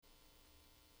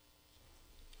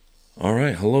All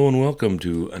right, hello and welcome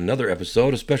to another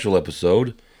episode, a special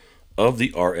episode of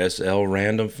the RSL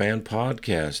Random Fan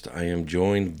Podcast. I am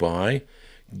joined by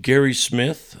Gary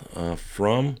Smith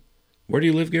from. Where do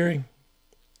you live, Gary?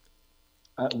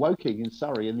 Woking in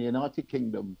Surrey in the United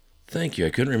Kingdom. Thank you. I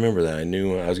couldn't remember that. I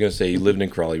knew I was going to say you lived in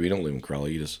Crawley. We don't live in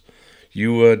Crawley.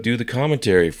 You do the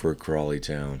commentary for Crawley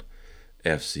Town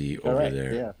FC over Correct.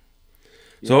 there. Yeah.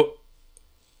 Yeah. So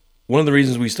one of the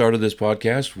reasons we started this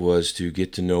podcast was to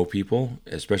get to know people,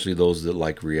 especially those that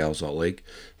like Real Salt Lake,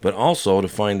 but also to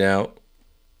find out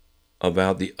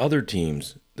about the other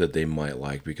teams that they might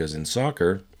like. Because in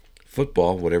soccer,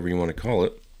 football, whatever you want to call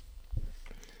it,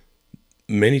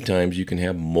 many times you can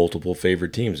have multiple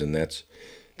favorite teams, and that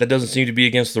doesn't seem to be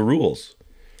against the rules,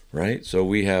 right? So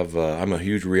we have. I'm a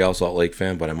huge Real Salt Lake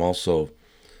fan, but I'm also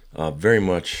very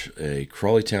much a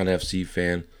Crawley Town FC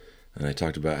fan, and I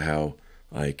talked about how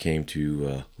I came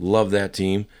to love that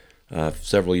team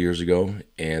several years ago,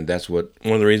 and that's what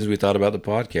one of the reasons we thought about the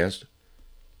podcast.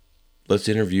 Let's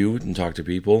interview and talk to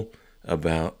people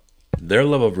about their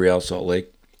love of Real Salt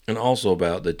Lake and also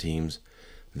about the teams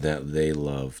that they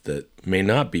love that may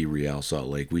not be Real Salt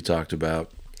Lake. We talked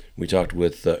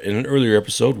with in an earlier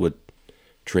episode with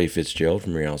Trey Fitzgerald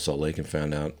from Real Salt Lake and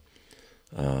found out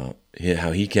how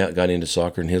he got into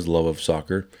soccer and his love of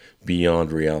soccer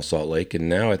beyond Real Salt Lake. And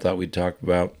now I thought we'd talk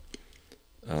about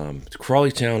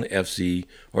Crawley Town FC,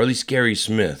 or at least Gary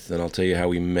Smith, and I'll tell you how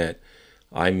we met.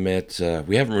 We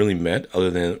haven't really met other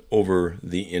than over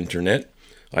the internet.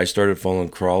 I started following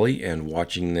Crawley and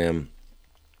watching them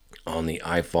on the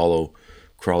I Follow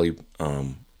Crawley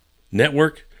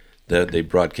network that they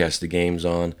broadcast the games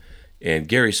on. And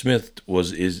Gary Smith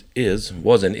was and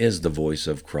is the voice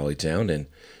of Crawley Town. And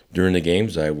during the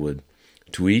games, I would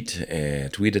tweet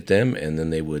at them, and then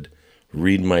they would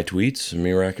read my tweets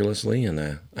miraculously.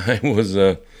 And I was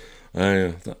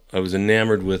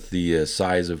enamored with the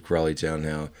size of Crawley Town.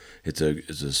 How it's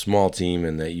a small team,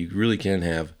 and that you really can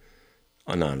have.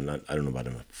 I don't know about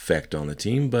an effect on the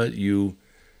team, but you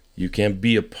can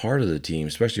be a part of the team,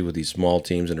 especially with these small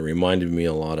teams. And it reminded me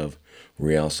a lot of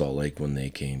Real Salt Lake when they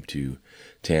came to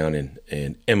town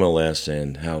in MLS,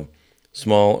 and how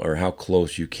small or how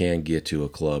close you can get to a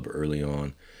club early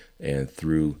on and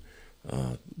through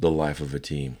the life of a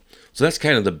team. So that's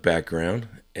kind of the background.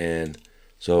 And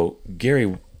so,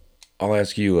 Gary, I'll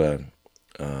ask you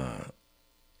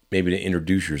maybe to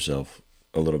introduce yourself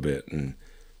a little bit and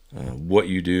what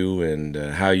you do and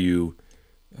how you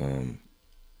um,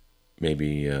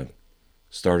 maybe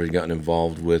started gotten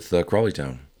involved with Crawley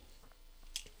Town.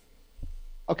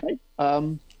 Okay.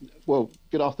 Well,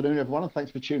 good afternoon, everyone, and thanks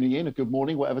for tuning in. Or good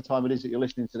morning, whatever time it is that you're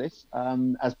listening to this.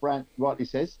 As Brant rightly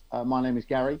says, my name is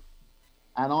Gary,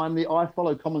 and I'm the I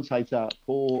Follow commentator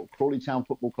for Crawley Town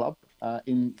Football Club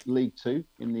in League Two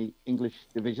in the English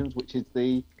divisions, which is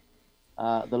the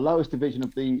lowest division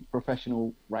of the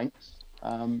professional ranks.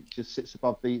 Just sits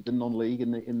above the non-league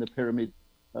in the pyramid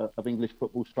of English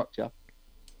football structure.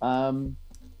 Um,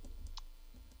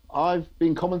 I've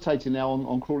been commentating now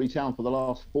on Crawley Town for the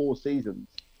last 4 seasons.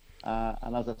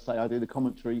 And as I say, I do the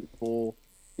commentary for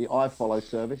the iFollow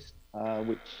service,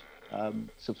 which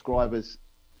subscribers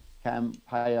can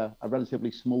pay a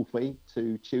relatively small fee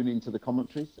to tune into the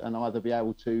commentaries and either be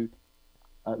able to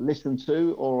listen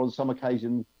to, or on some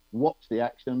occasions watch the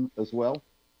action as well.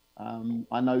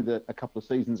 I know that a couple of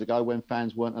seasons ago, when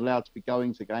fans weren't allowed to be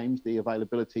going to games, the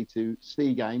availability to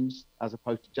see games as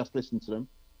opposed to just listen to them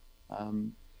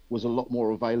um, was a lot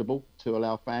more available to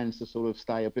allow fans to sort of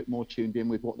stay a bit more tuned in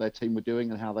with what their team were doing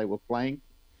and how they were playing.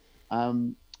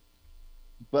 Um,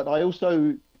 but I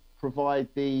also provide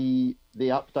the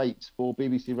updates for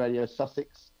BBC Radio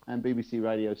Sussex and BBC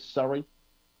Radio Surrey,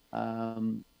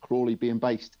 Crawley being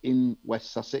based in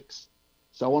West Sussex.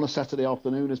 So on a Saturday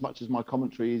afternoon, as much as my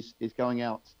commentary is going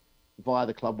out via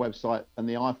the club website and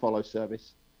the iFollow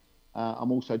service,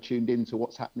 I'm also tuned in to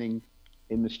what's happening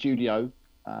in the studio,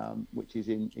 which is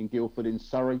in Guildford in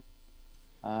Surrey.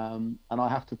 And I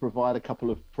have to provide a couple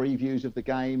of previews of the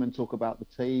game and talk about the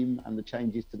team and the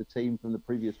changes to the team from the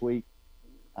previous week.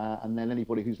 And then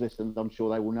anybody who's listened, I'm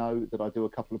sure they will know that I do a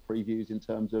couple of previews in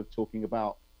terms of talking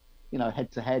about,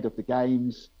 head to head of the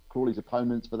games, Crawley's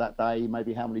opponents for that day,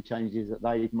 maybe how many changes that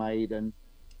they've made. And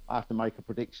I have to make a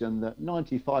prediction that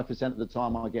 95% of the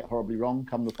time I get horribly wrong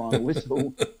come the final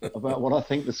whistle about what I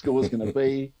think the score is going to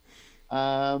be.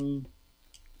 Um,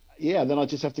 yeah, then I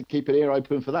just have to keep an ear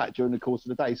open for that during the course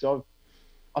of the day. So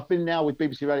I've been now with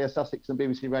BBC Radio Sussex and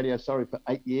BBC Radio Surrey for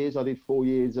 8 years. I did 4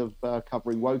 years of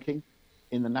covering Woking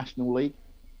in the National League.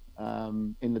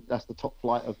 That's the top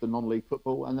flight of the non-league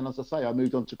football. And then, as I say, I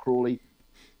moved on to Crawley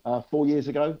 4 years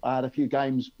ago. I had a few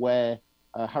games where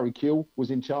Harry Kewell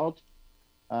was in charge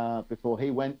before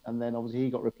he went, and then obviously he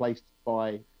got replaced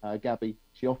by Gabby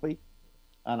Chioffi.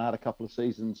 And I had a couple of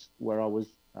seasons where I was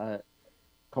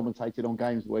commentated on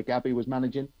games where Gabby was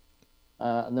managing.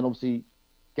 And then obviously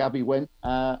Gabby went,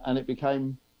 and it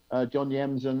became John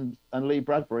Yems and Lee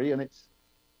Bradbury, and it's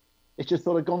just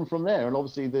sort of gone from there. And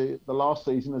obviously the last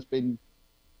season has been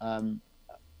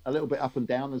a little bit up and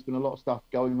down. There's been a lot of stuff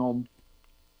going on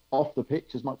off the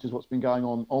pitch as much as what's been going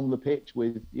on the pitch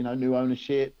with new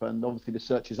ownership, and obviously the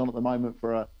search is on at the moment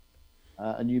for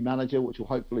a new manager, which will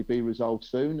hopefully be resolved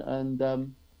soon. And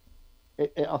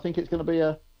I think it's going to be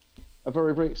a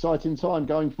very, very exciting time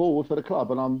going forward for the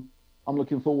club, and I'm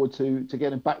looking forward to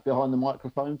getting back behind the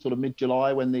microphone sort of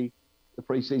mid-July when the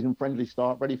pre-season friendly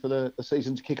start, ready for the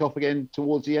season to kick off again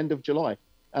towards the end of July.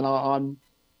 And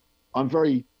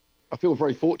I feel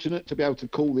very fortunate to be able to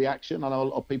call the action. I know a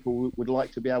lot of people would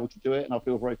like to be able to do it, and I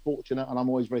feel very fortunate, and I'm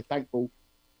always very thankful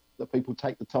that people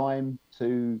take the time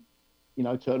to,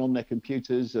 turn on their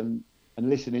computers and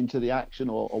listen into the action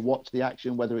or watch the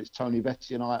action, whether it's Tony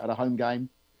Vetsi and I at a home game,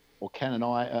 or Ken and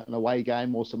I at an away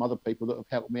game, or some other people that have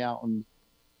helped me out. And,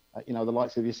 the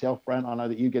likes of yourself, Brent, I know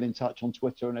that you get in touch on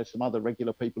Twitter, and there's some other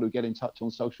regular people who get in touch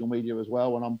on social media as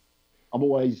well. And I'm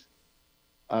always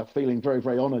feeling very,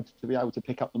 very honoured to be able to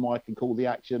pick up the mic and call the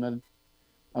action. And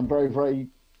I'm very, very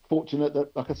fortunate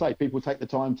that, like I say, people take the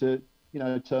time to,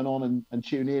 turn on and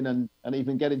tune in and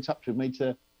even get in touch with me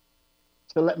to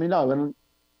let me know. And,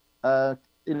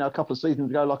 a couple of seasons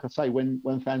ago, like I say, when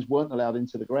fans weren't allowed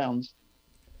into the grounds,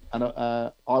 and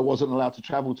I wasn't allowed to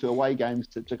travel to away games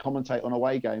to commentate on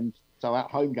away games. So at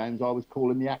home games, I was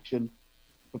calling the action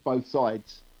for both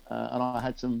sides. And I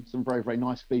had some very, very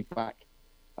nice feedback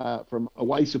from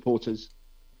away supporters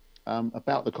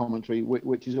about the commentary,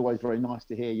 which is always very nice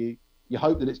to hear. You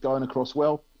hope that it's going across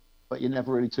well, but you're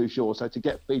never really too sure. So to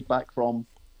get feedback from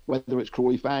whether it's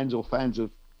Crawley fans or fans of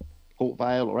Port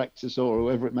Vale or Exeter or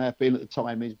whoever it may have been at the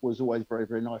time was always very,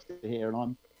 very nice to hear.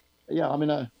 And I'm in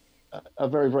a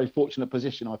very, very fortunate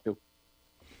position, I feel.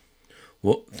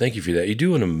 Well, thank you for that. You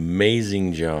do an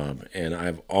amazing job, and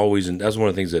that's one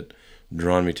of the things that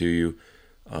drawn me to you,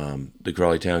 the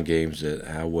Crawley Town games,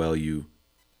 how well you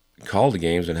call the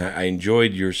games, and how I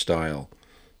enjoyed your style.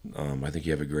 I think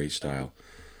you have a great style,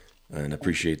 and I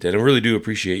appreciate that. I really do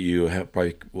appreciate you. I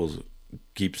probably will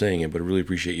keep saying it, but I really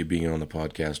appreciate you being on the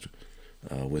podcast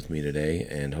with me today,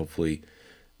 and hopefully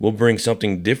we'll bring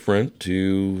something different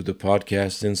to the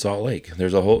podcast in Salt Lake.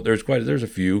 There's a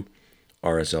few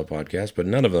RSL podcasts, but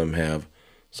none of them have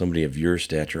somebody of your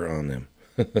stature on them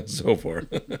so far.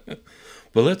 But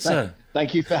let's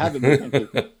thank you for having me. Thank you.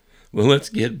 Well, let's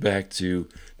get back to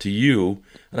you.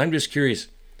 And I'm just curious,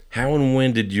 how and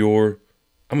when did I'm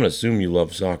going to assume you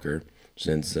love soccer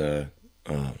since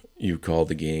you called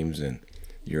the games and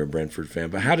you're a Brentford fan,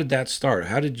 but how did that start?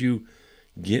 How did you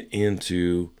get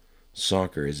into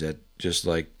soccer? Is that just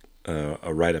like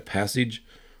a rite of passage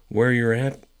where you're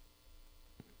at?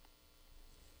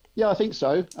 Yeah, I think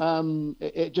so.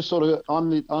 It just sort of, I'm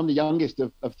the youngest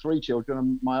of three children,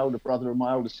 and my older brother and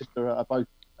my older sister are both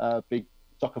big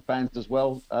soccer fans as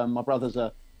well. My brother's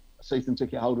a season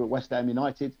ticket holder at West Ham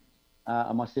United,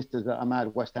 and my sister's a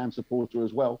mad West Ham supporter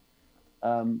as well.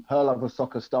 Her love of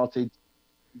soccer started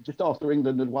just after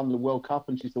England had won the World Cup,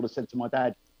 and she sort of said to my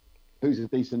dad, who's a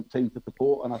decent team to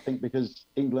support? And I think because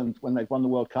England, when they'd won the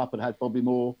World Cup and had Bobby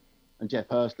Moore and Jeff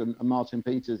Hurst and Martin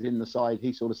Peters in the side,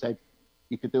 he sort of said,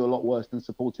 you could do a lot worse than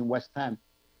supporting West Ham.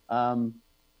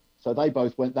 So they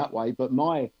both went that way. But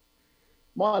my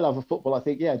love of football, I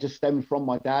think, just stemmed from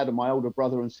my dad and my older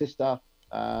brother and sister.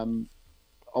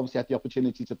 Obviously had the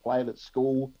opportunity to play at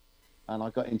school, and I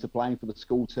got into playing for the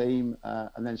school team,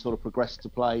 and then sort of progressed to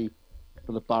play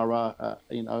for the borough,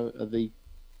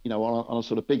 on a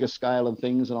sort of bigger scale and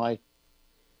things. And I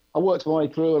worked my way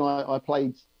through, and I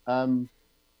played 2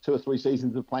 or 3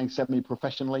 seasons of playing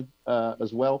semi-professionally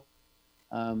as well.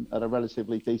 At a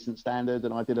relatively decent standard,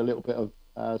 and I did a little bit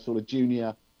of sort of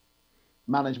junior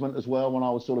management as well when I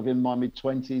was sort of in my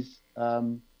mid-20s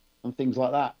and things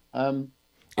like that.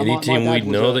 Any team we'd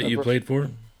know that you played for?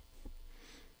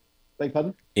 Beg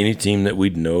pardon? Any team that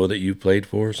we'd know that you played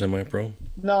for, semi-pro?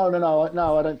 No,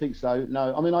 I don't think so.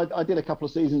 No, I mean, I did a couple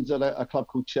of seasons at a club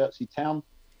called Chertsey Town.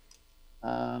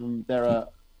 They're a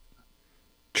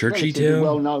Chertsey Town?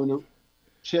 Well-known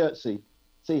Chertsey.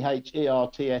 Chertsey,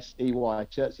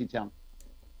 Chertsey Town.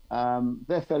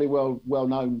 They're fairly well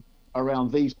known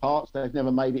around these parts. They've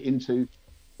never made it into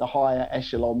the higher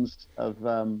echelons of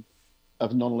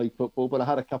non-league football, but I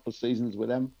had a couple of seasons with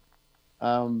them.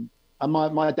 And And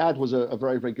my dad was a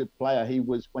very, very good player. He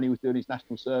was, when he was doing his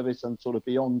national service and sort of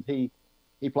beyond, he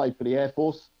played for the Air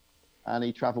Force, and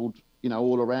he travelled,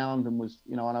 all around, and was,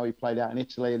 I know he played out in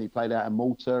Italy and he played out in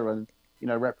Malta, and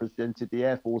represented the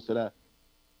Air Force at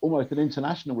almost an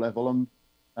international level.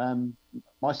 And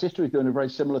my sister is doing a very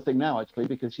similar thing now, actually,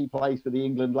 because she plays for the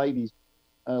England ladies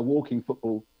walking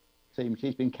football team.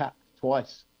 She's been capped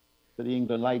twice for the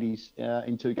England ladies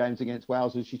in 2 games against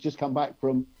Wales, and she's just come back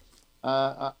from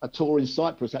a tour in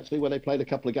Cyprus, actually, where they played a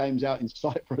couple of games out in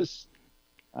Cyprus.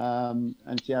 And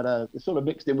she had sort of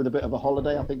mixed in with a bit of a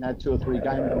holiday. I think they had 2 or 3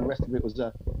 games, and the rest of it was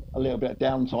a little bit of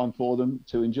downtime for them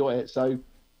to enjoy it. So,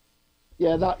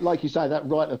 yeah, that, like you say, that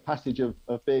rite of passage of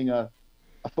being a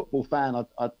football fan,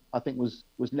 I think was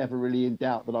never really in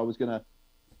doubt that I was going to,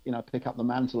 pick up the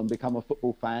mantle and become a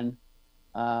football fan.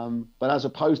 But as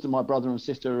opposed to my brother and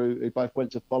sister who both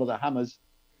went to follow the Hammers,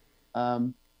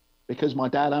 because my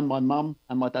dad and my mum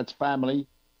and my dad's family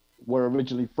were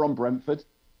originally from Brentford,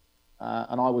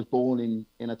 and I was born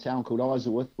in a town called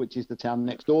Isleworth, which is the town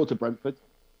next door to Brentford.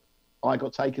 I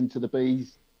got taken to the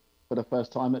Bees for the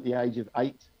first time at the age of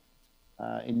 8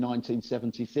 in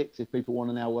 1976, if people want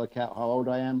to now work out how old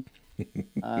I am,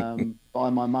 by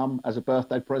my mum as a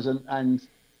birthday present. And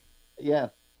yeah,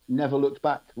 never looked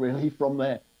back really from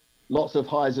there. Lots of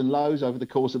highs and lows over the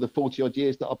course of the 40 odd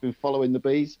years that I've been following the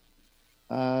Bees.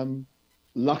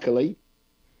 Luckily,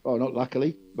 well, not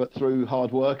luckily, but through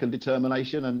hard work and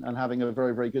determination and having a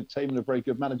very, very good team and a very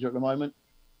good manager at the moment,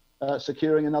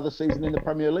 securing another season in the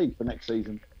Premier League for next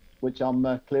season, which I'm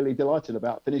clearly delighted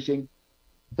about, finishing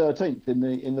 13th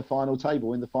in the final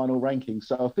table, in the final ranking.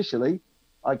 So officially,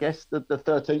 I guess the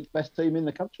 13th best team in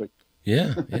the country.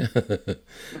 Yeah, yeah.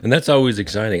 And that's always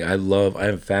exciting. I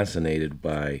am fascinated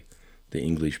by the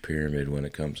English pyramid when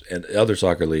it comes, and other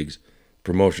soccer leagues,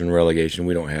 promotion, relegation.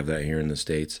 We don't have that here in the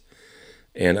States.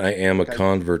 And I am a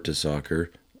convert to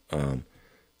soccer.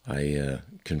 I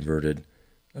converted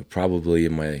probably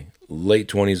in my late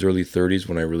 20s, early 30s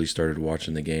when I really started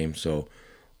watching the game. So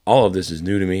all of this is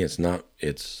new to me. It's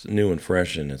new and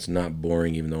fresh, and it's not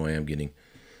boring, even though I am getting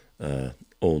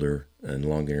older and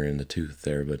longer in the tooth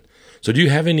there. But so, do you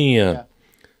have any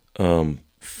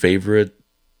favorite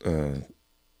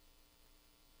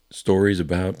stories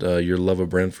about your love of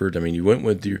Brentford? I mean, you went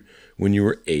with when you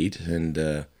were 8,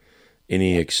 and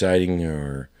any exciting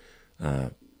or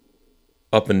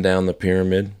up and down the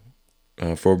pyramid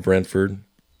for Brentford?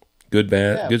 Good,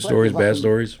 bad, good stories, bad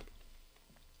stories.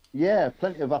 Yeah,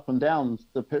 plenty of up and downs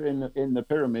in the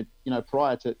pyramid.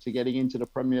 Prior to getting into the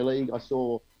Premier League, I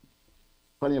saw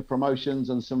plenty of promotions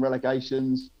and some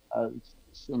relegations,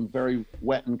 some very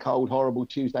wet and cold, horrible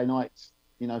Tuesday nights,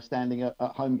 standing at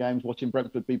home games, watching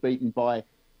Brentford be beaten by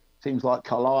teams like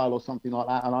Carlisle or something like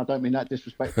that. And I don't mean that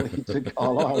disrespectfully to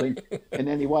Carlisle in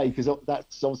any way, because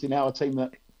that's obviously now a team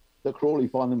that Crawley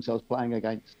find themselves playing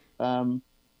against.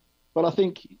 But I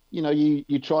think,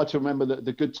 you try to remember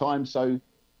the good times. So,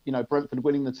 Brentford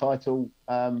winning the title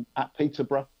at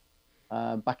Peterborough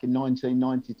back in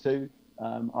 1992.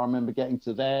 I remember getting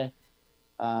to there.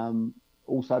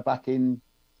 Also back in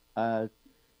when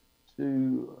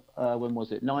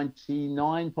was it?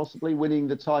 99, possibly, winning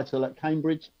the title at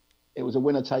Cambridge. It was a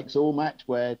winner-takes-all match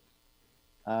where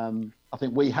I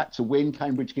think we had to win.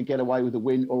 Cambridge could get away with a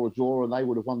win or a draw, and they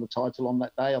would have won the title on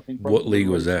that day. I think. What league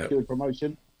was that? Secured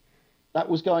promotion. That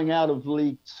was going out of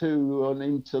League 2 and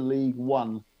into League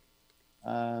 1.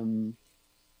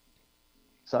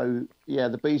 So, yeah,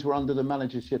 the Bees were under the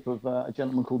managership of a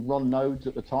gentleman called Ron Nodes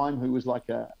at the time, who was like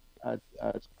a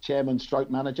chairman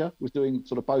stroke manager, was doing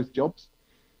sort of both jobs.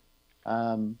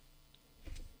 And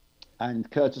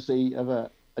courtesy of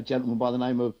a gentleman by the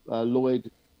name of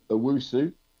Lloyd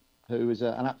Owusu, who is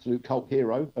an absolute cult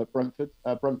hero at Brentford.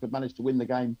 Brentford managed to win the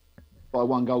game by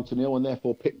 1-0 and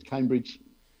therefore pipped Cambridge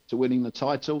to winning the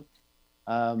title.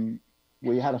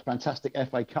 We had a fantastic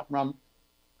FA Cup run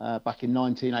back in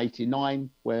 1989,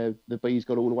 where the Bees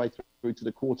got all the way through to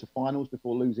the quarter-finals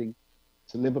before losing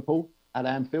to Liverpool at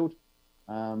Anfield.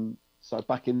 So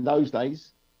back in those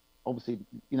days, obviously,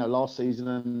 last season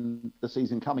and the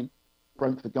season coming,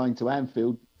 Brentford going to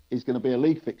Anfield is going to be a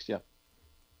league fixture,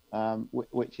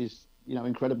 which is,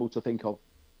 incredible to think of.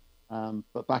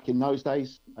 But back in those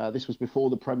days, this was before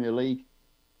the Premier League.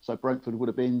 So Brentford would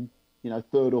have been,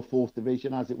 third or fourth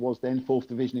division as it was then. Fourth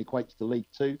division equates to League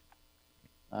 2,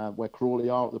 where Crawley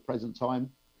are at the present time.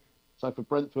 So for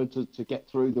Brentford to get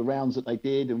through the rounds that they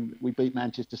did, and we beat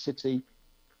Manchester City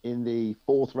in the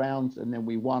 4th round, and then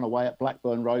we won away at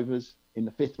Blackburn Rovers in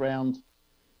the 5th round.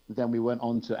 Then we went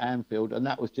on to Anfield, and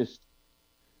that was just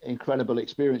incredible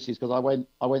experiences because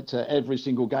I went to every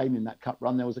single game in that cup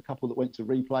run. There was a couple that went to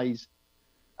replays,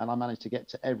 and I managed to get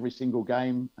to every single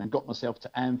game and got myself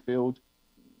to Anfield.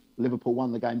 Liverpool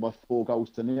won the game by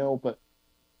 4-0, but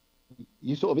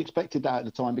you sort of expected that at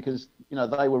the time because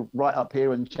they were right up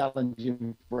here and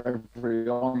challenging for every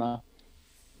honour,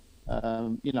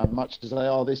 much as they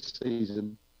are this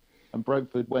season. And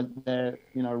Brentford went there,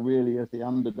 really as the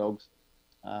underdogs.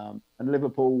 And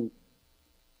Liverpool,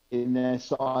 in their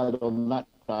side on that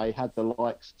day, had the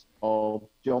likes of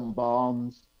John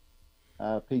Barnes,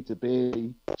 Peter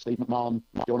Beardsley, Steve McMahon,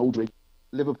 John Aldridge.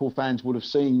 Liverpool fans would have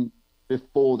seen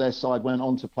before their side went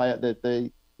on to play at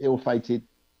the ill-fated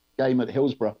game at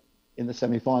Hillsborough in the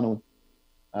semi-final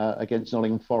against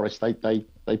Nottingham Forest. They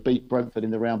beat Brentford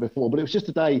in the round before, but it was just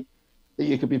a day that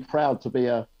you could be proud to be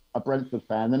a Brentford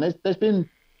fan. And there's been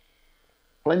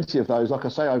plenty of those, like I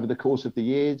say, over the course of the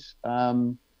years.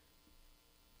 I'm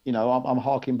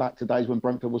harking back to days when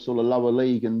Brentford was sort of lower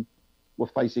league and were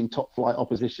facing top flight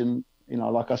opposition.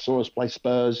 Like I saw us play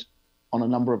Spurs on a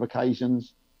number of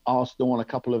occasions, Arsenal on a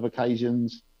couple of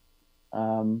occasions,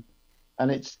 and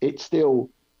it's still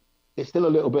a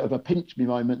little bit of a pinch me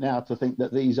moment now to think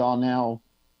that these are now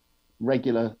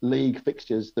regular league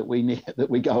fixtures that we need, that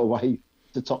we go away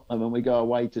to Tottenham and we go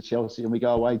away to Chelsea and we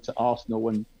go away to Arsenal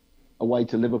and away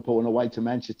to Liverpool and away to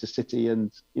Manchester City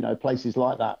and places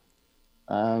like that.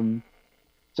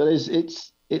 So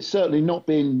it's certainly not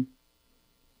been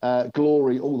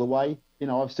glory all the way.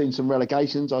 I've seen some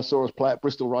relegations. I saw us play at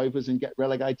Bristol Rovers and get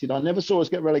relegated. I never saw us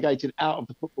get relegated out of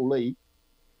the Football League,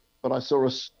 but I saw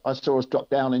us drop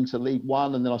down into League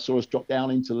One, and then I saw us drop down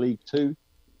into League Two.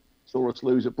 Saw us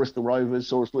lose at Bristol Rovers.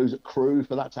 Saw us lose at Crewe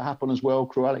for that to happen as well,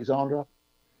 Crewe Alexandra.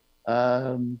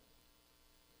 And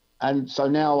so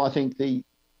now I think the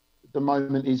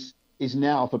moment is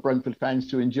now for Brentford fans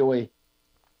to enjoy,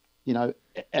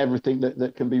 everything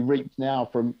that can be reaped now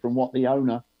from what the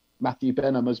owner, Matthew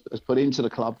Benham, has put into the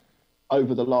club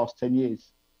over the last 10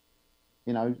 years.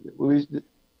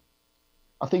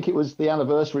 I think it was the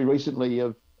anniversary recently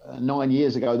of 9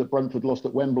 years ago that Brentford lost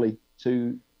at Wembley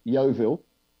to Yeovil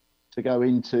to go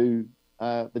into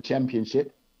the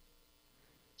Championship.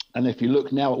 And if you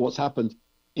look now at what's happened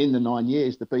in the 9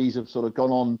 years, the Bees have sort of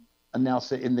gone on and now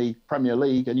sit in the Premier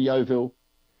League, and Yeovil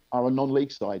are a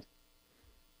non-league side.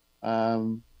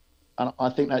 And I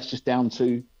think that's just down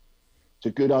to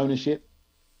good ownership,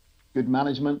 good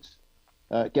management,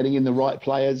 getting in the right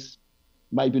players,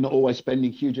 maybe not always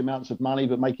spending huge amounts of money,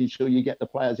 but making sure you get the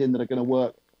players in that are going to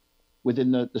work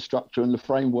within the structure and the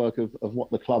framework of what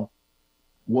the club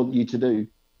want you to do.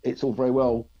 It's all very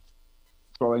well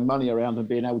throwing money around and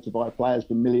being able to buy players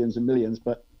for millions and millions,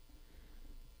 but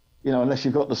unless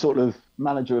you've got the sort of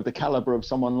manager of the caliber of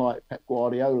someone like Pep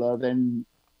Guardiola, then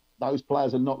those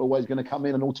players are not always going to come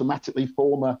in and automatically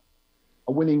form a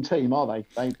winning team, are they?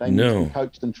 They need to be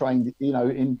coached and trained,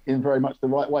 in very much the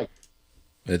right way.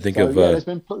 There's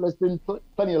been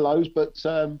plenty of lows, but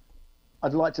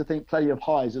I'd like to think plenty of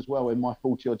highs as well in my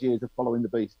 40-odd years of following the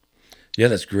Beast. Yeah,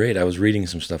 that's great. I was reading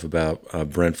some stuff about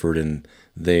Brentford, and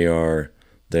they're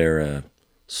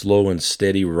slow and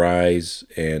steady rise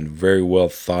and very well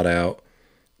thought out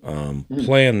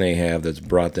plan they have that's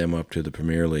brought them up to the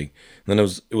Premier League. And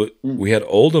then we had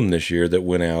Oldham this year that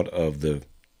went out of the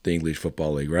English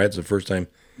Football League, right? It's the first time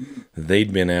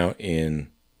they'd been out in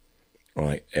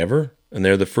ever, and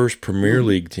they're the first Premier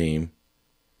League team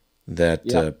that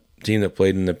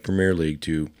played in the Premier League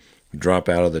to drop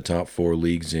out of the top four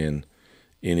leagues in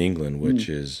England, which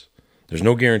is, there's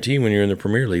no guarantee when you're in the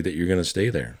Premier League that you're going to stay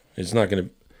there.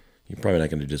 You're probably not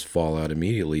going to just fall out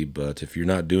immediately, but if you're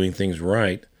not doing things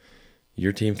right,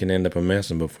 your team can end up a mess,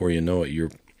 and before you know it,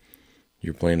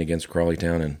 you're playing against Crawley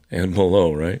Town and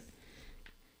below, right?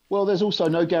 Well, there's also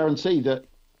no guarantee that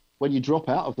when you drop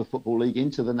out of the Football League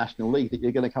into the National League that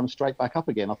you're going to come straight back up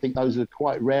again. I think those are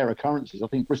quite rare occurrences. I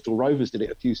think Bristol Rovers did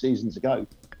it a few seasons ago.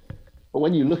 But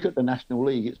when you look at the National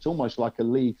League, it's almost like a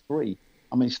League Three.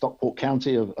 I mean, Stockport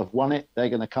County have won it. They're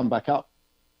going to come back up,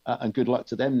 and good luck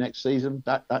to them next season.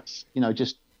 That's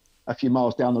just a few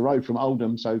miles down the road from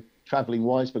Oldham. So travelling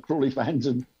wise for Crawley fans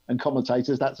and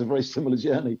commentators, that's a very similar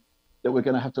journey that we're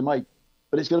going to have to make.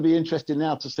 But it's going to be interesting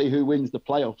now to see who wins the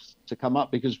playoffs to come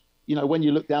up, because when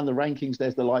you look down the rankings,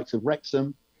 there's the likes of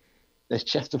Wrexham, there's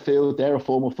Chesterfield, they're a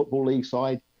former Football League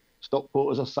side.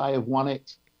 Stockport, as I say, have won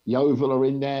it. Yeovil are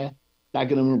in there.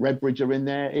 Dagenham and Redbridge are in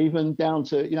there. Even down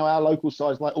to, our local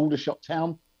sides like Aldershot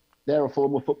Town, they're a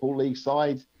former Football League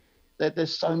side.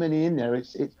 There's so many in there.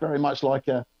 It's very much like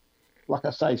I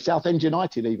say, Southend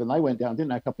United even, they went down,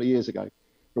 didn't they, a couple of years ago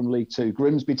from League Two.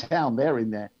 Grimsby Town, they're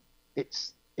in there.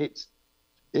 It's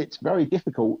it's very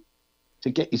difficult to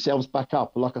get yourselves back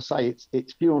up. Like I say,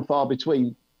 it's few and far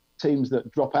between teams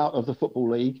that drop out of the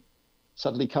Football League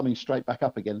suddenly coming straight back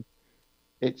up again.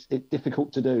 It's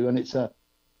difficult to do, and it's a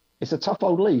tough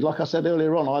old league. Like I said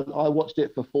earlier on, I watched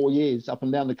it for 4 years up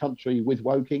and down the country with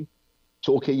Woking,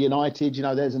 Torquay United.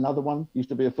 There's another one. Used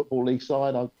to be a Football League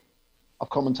side. I've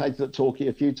commentated at Torquay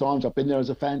a few times. I've been there as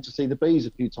a fan to see the Bees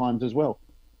a few times as well.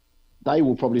 They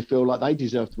will probably feel like they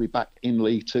deserve to be back in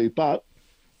League Two, but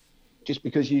just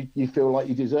because you feel like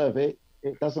you deserve it,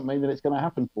 it doesn't mean that it's going to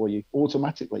happen for you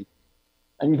automatically.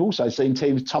 And you've also seen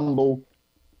teams tumble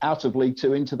out of League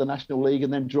Two into the National League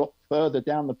and then drop further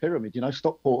down the pyramid.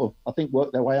 Stockport have, I think,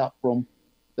 worked their way up from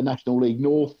the National League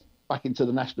North back into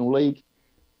the National League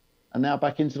and now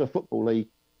back into the Football League.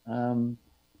 And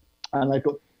they've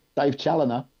got Dave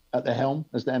Challoner at the helm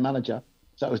as their manager.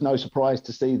 So it was no surprise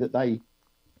to see that they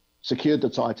secured the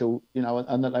title,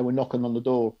 and that they were knocking on the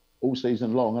door all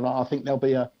season long. And I think there'll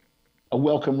be a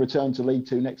welcome return to League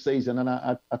Two next season and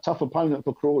a tough opponent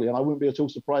for Crawley. And I wouldn't be at all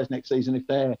surprised next season if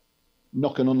they're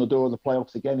knocking on the door of the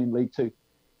playoffs again in League Two.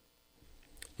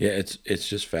 Yeah, it's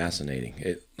just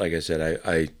fascinating. Like I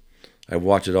said, I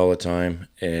watch it all the time,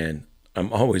 and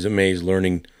I'm always amazed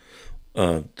learning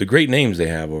the great names they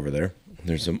have over there.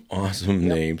 There's some awesome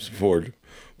names for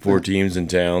teams and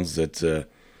towns that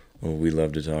we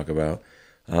love to talk about.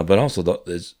 But also, do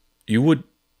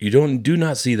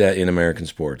not see that in American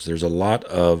sports. There's a lot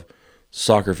of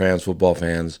soccer fans, football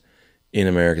fans in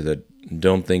America that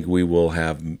don't think we will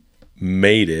have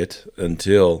made it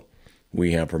until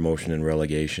we have promotion and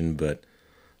relegation. But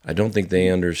I don't think they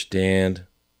understand.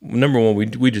 Number one,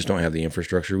 we just don't have the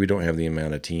infrastructure. We don't have the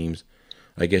amount of teams.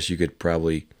 I guess you could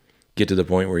probably get to the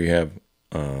point where you have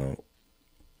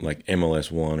like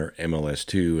MLS 1 or MLS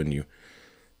 2 and you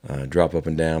drop up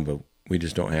and down, but we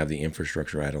just don't have the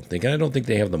infrastructure, I don't think. And I don't think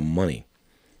they have the money.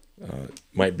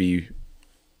 Might be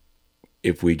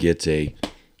if we get a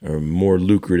more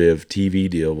lucrative TV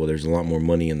deal, well, there's a lot more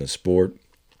money in the sport.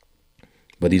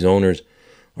 But these owners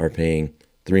are paying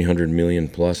 $300 million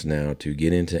plus now to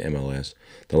get into MLS.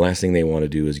 The last thing they want to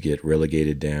do is get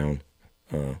relegated down,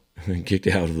 kicked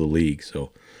out of the league.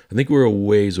 So I think we're a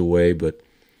ways away, but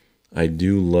I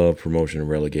do love promotion and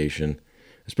relegation,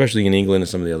 especially in England and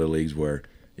some of the other leagues where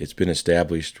it's been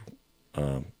established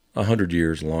 100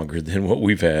 years longer than what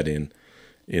we've had in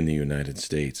the United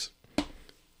States.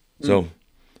 So,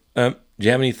 do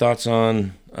you have any thoughts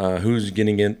on who's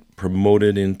getting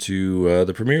promoted into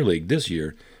the Premier League this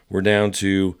year? We're down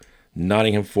to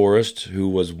Nottingham Forest, who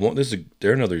was one.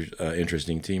 They're another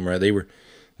interesting team, right?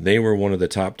 They were one of the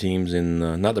top teams in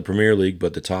not the Premier League,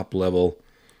 but the top level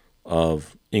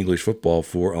of English football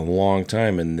for a long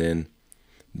time, and then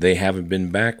they haven't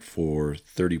been back for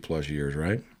 30 plus years,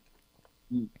 right?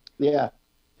 Yeah.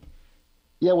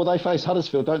 Well, they face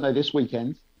Huddersfield, don't they, this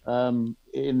weekend?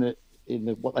 In the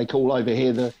what they call over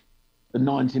here the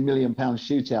 £90 million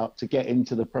shootout to get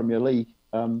into the Premier League.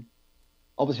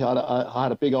 Obviously, I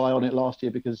had a big eye on it last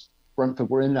year because Brentford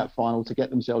were in that final to get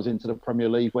themselves into the Premier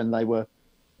League when they were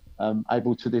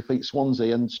able to defeat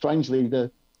Swansea. And strangely,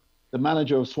 the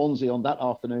manager of Swansea on that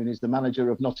afternoon is the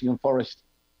manager of Nottingham Forest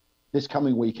this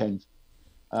coming weekend,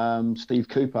 Steve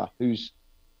Cooper, who's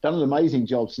done an amazing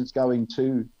job since going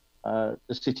to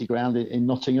the City Ground in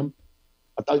Nottingham.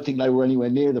 I don't think they were anywhere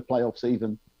near the playoffs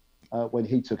even when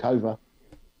he took over.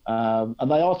 And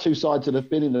they are two sides that have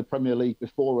been in the Premier League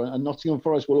before, and Nottingham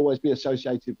Forest will always be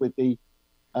associated with the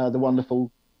wonderful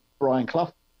Brian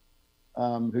Clough,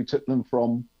 who took them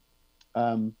from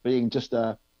being just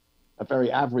a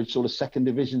very average sort of second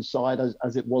division side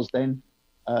as it was then,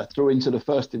 through into the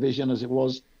first division as it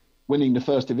was, winning the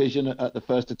first division at the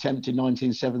first attempt in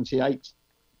 1978,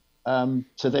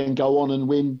 to then go on and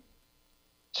win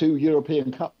 2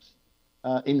 European Cups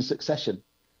in succession,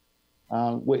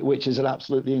 which is an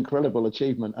absolutely incredible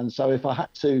achievement. And so if I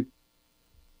had to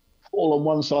fall on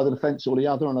one side of the fence or the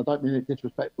other, and I don't mean it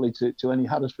disrespectfully to any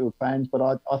Huddersfield fans,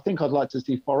 but I think I'd like to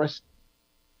see Forest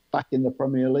back in the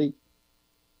Premier League.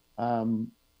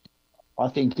 I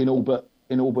think in all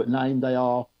but name, they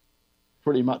are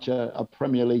pretty much a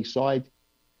Premier League side.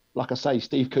 Like I say,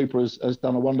 Steve Cooper has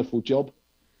done a wonderful job.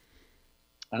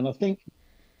 And I think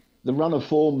the run of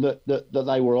form that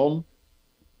they were on,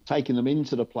 taking them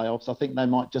into the playoffs, I think they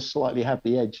might just slightly have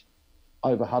the edge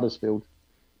over Huddersfield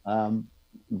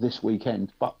this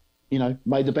weekend. But,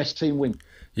 may the best team win.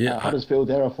 Yeah, Huddersfield,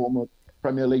 they're a former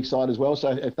Premier League side as well. So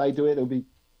if they do it, it'll be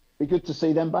good to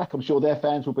see them back. I'm sure their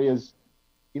fans will be as,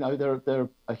 they're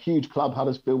a huge club,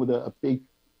 Huddersfield, with a big,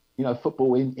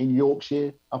 football in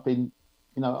Yorkshire, up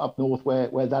north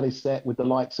where that is set, with the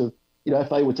likes of, if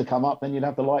they were to come up, then you'd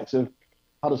have the likes of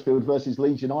Huddersfield versus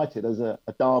Leeds United as a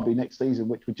derby next season,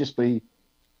 which would just be,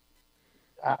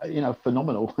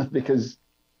 phenomenal because,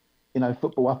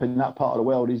 football up in that part of the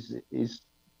world is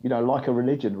like a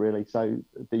religion, really. So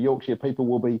the Yorkshire people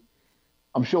will be,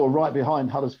 I'm sure, right behind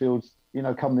Huddersfield,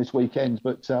 come this weekend.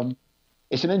 But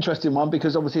it's an interesting one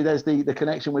because obviously there's the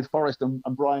connection with Forest and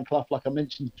Brian Clough, like I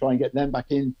mentioned, to try and get them back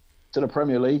in to the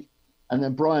Premier League. And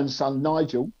then Brian's son,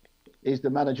 Nigel, is the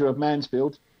manager of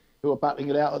Mansfield, who are battling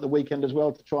it out at the weekend as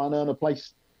well to try and earn a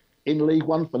place in League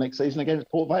One for next season against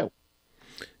Port Vale.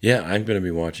 Yeah, I'm going to be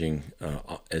watching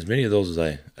as many of those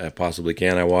as I possibly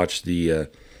can. I watched they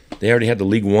already had the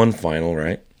League One final,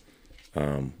 right?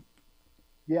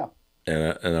 Yeah.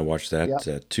 And I watched that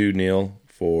 2-0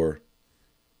 for,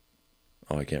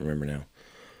 I can't remember now.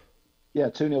 Yeah,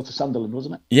 2-0 to Sunderland,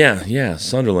 wasn't it? Yeah,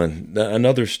 Sunderland,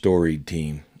 another storied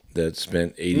team that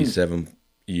spent 87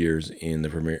 years in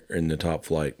the top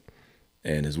flight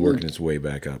and is working its way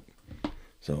back up.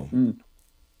 So,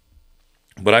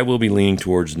 but I will be leaning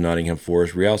towards Nottingham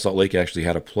Forest. Real Salt Lake actually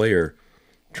had a player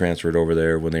transferred over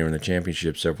there when they were in the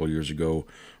championship several years ago,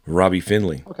 Robbie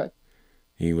Findlay. Okay.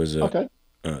 He was a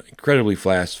incredibly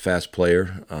fast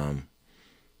player.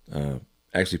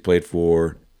 Actually played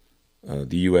for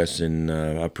the U.S. in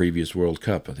a previous World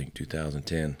Cup, I think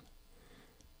 2010.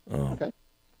 Okay.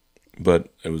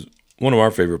 But it was one of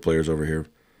our favorite players over here.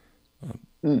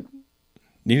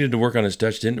 Needed to work on his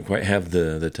touch. Didn't quite have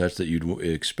the touch that you'd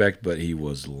expect, but he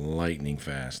was lightning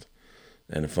fast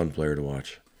and a fun player to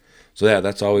watch. So yeah,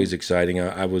 that's always exciting.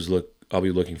 I'll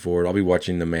be looking forward. I'll be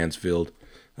watching the Mansfield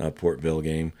Port Vale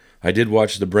game. I did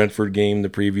watch the Brentford game the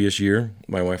previous year.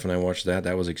 My wife and I watched that.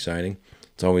 That was exciting.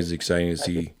 It's always exciting to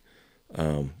see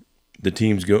the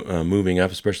teams go moving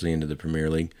up, especially into the Premier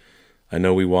League. I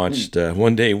know we watched a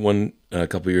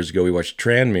couple of years ago. We watched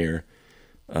Tranmere.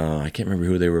 I can't remember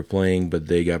who they were playing, but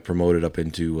they got promoted up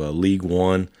into League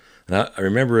One. And I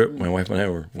remember it. My wife and I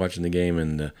were watching the game,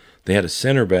 and they had a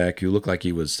center back who looked like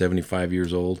he was 75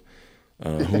 years old,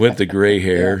 with the gray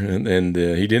hair, and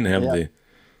he didn't have the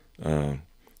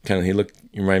he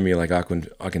reminded me of like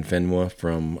Akinfenwa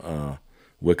from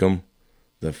Wickham,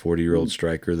 the 40-year-old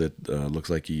striker that looks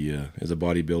like he is a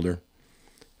bodybuilder.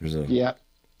 There's a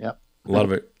lot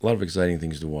of exciting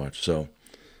things to watch. So,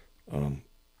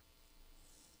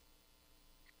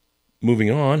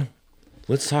 moving on,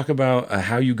 let's talk about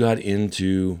how you got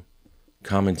into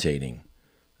commentating.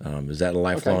 Is that a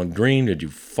lifelong dream? Did you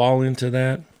fall into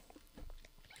that,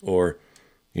 or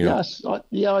Yes, I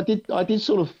did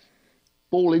sort of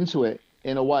fall into it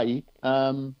in a way.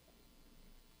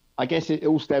 I guess it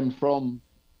all stemmed from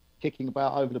kicking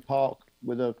about over the park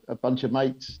with a bunch of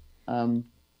mates. There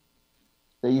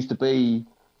used to be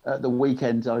at the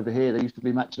weekends over here, there used to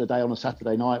be Match of the Day on a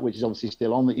Saturday night, which is obviously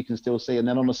still on, that you can still see. And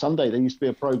then on a Sunday, there used to be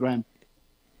a program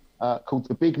called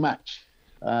The Big Match.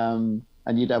 And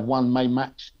you'd have one main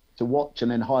match to watch and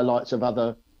then highlights of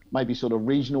other maybe sort of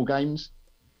regional games.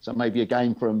 So maybe a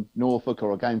game from Norfolk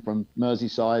or a game from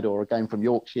Merseyside or a game from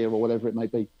Yorkshire or whatever it may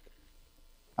be.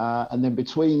 And then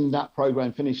between that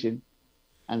program finishing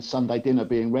and Sunday dinner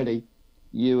being ready,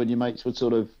 you and your mates would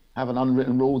sort of have an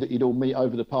unwritten rule that you'd all meet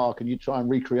over the park and you'd try and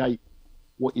recreate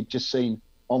what you'd just seen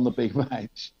on the big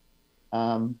match.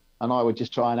 And I would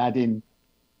just try and add in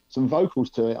some vocals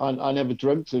to it. I never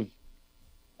dreamt of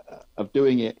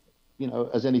doing it,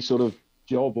 as any sort of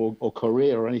job or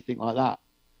career or anything like that.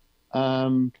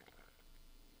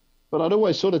 But I'd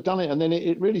always sort of done it. And then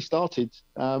it really started.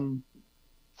 Friend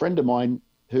of mine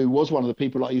who was one of the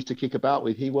people I used to kick about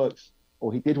with, he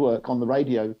did work on the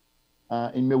radio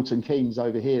in Milton Keynes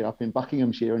over here up in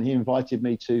Buckinghamshire, and he invited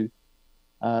me to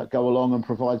go along and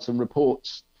provide some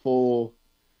reports for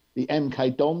the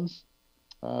MK Dons,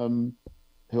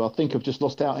 who I think have just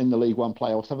lost out in the League One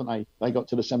playoffs, haven't they? They got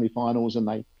to the semi-finals and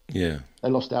they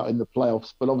lost out in the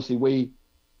playoffs. But obviously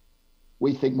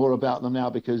we think more about them now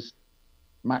because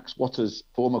Max Waters,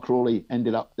 former Crawley,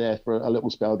 ended up there for a little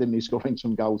spell, didn't he, scoring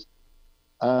some goals.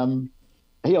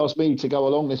 He asked me to go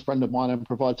along, this friend of mine, and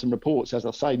provide some reports, as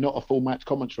I say, not a full match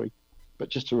commentary, but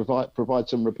just to provide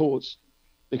some reports,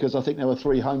 because I think there were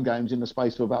 3 home games in the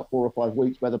space of about 4 or 5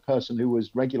 weeks where the person who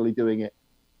was regularly doing it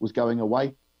was going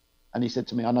away. And he said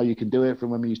to me, I know you can do it, from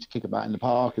when we used to kick about in the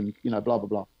park and, blah, blah,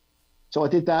 blah. So I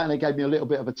did that, and it gave me a little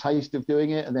bit of a taste of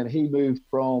doing it. And then he moved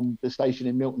from the station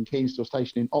in Milton Keynes to a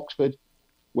station in Oxford,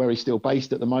 where he's still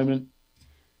based at the moment.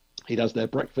 He does their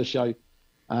breakfast show.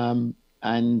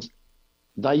 And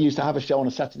they used to have a show on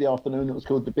a Saturday afternoon that was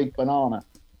called The Big Banana,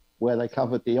 where they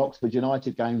covered the Oxford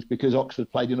United games because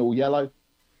Oxford played in all yellow.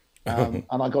 And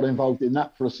I got involved in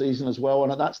that for a season as well.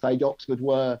 And at that stage, Oxford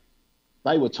were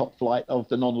they were top flight of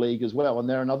the non-league as well. And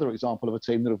they're another example of a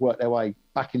team that have worked their way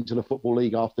back into the Football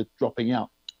League after dropping out.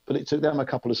 But it took them a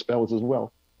couple of spells as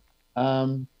well.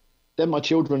 Then my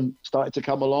children started to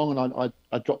come along, and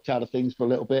I dropped out of things for a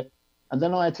little bit. And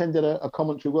then I attended a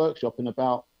commentary workshop in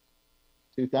about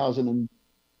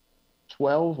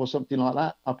 2012 or something like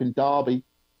that, up in Derby.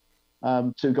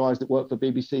 Two guys that work for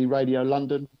BBC Radio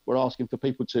London were asking for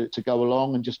people to go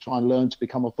along and just try and learn to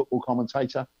become a football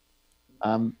commentator.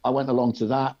 I went along to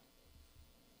that.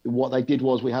 What they did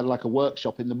was we had like a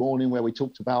workshop in the morning where we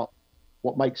talked about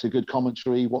what makes a good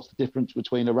commentary, what's the difference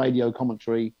between a radio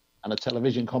commentary and a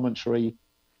television commentary,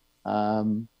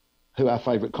 who our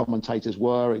favourite commentators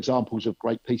were, examples of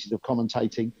great pieces of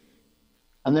commentating.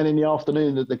 And then in the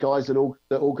afternoon, the guys that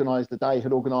organised the day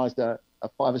had organised a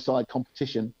five-a-side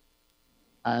competition,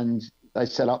 and they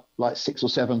set up like 6 or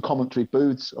 7 commentary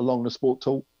booths along the sport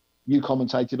hall. You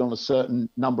commentated on a certain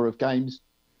number of games.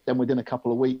 Then within a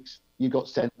couple of weeks, you got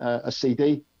sent a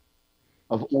CD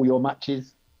of all your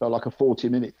matches. So like a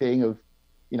 40-minute thing of,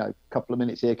 a couple of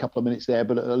minutes here, a couple of minutes there,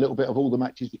 but a little bit of all the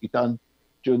matches that you've done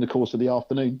during the course of the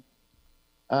afternoon.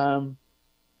 And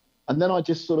then I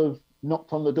just sort of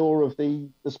knocked on the door of the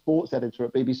sports editor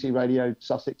at BBC Radio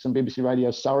Sussex and BBC Radio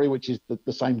Surrey, which is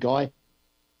the same guy.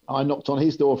 I knocked on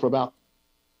his door for about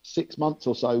 6 months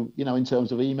or so, in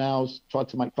terms of emails, tried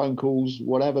to make phone calls,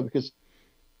 whatever, because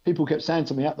people kept saying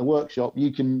to me at the workshop,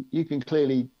 you can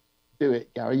clearly do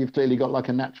it, Gary. You've clearly got like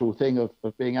a natural thing of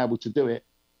being able to do it,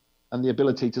 and the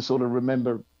ability to sort of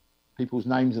remember people's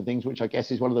names and things, which I guess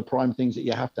is one of the prime things that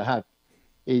you have to have,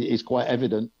 is quite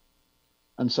evident.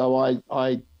 And so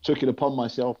I took it upon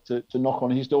myself to knock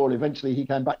on his door, and eventually he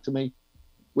came back to me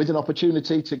with an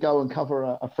opportunity to go and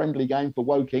cover a friendly game for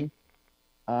Woking,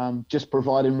 just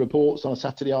providing reports on a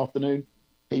Saturday afternoon.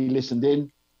 He listened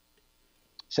in,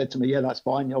 said to me, yeah, that's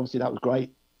fine. Obviously, that was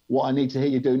great. What I need to hear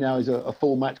you do now is a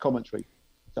full match commentary.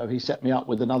 So he set me up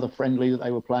with another friendly that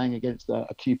they were playing against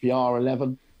a QPR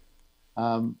 11.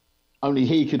 Only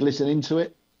he could listen into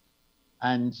it.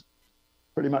 And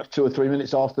pretty much 2 or 3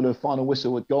 minutes after the final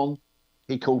whistle had gone,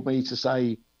 he called me to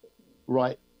say,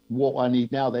 right, what I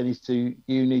need now then is you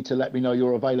need to let me know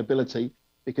your availability,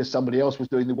 because somebody else was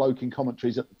doing the Woking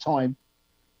commentaries at the time.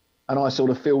 And I sort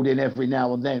of filled in every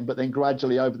now and then, but then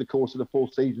gradually over the course of the 4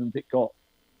 seasons, it got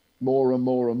more and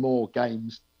more and more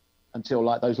games until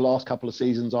like those last couple of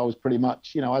seasons, I was pretty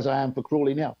much, as I am for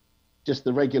Crawley now, just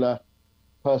the regular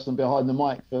person behind the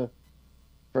mic for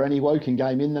any Woking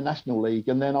game in the National League.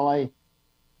 And then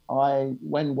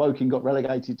when Woking got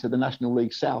relegated to the National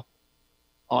League South,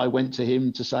 I went to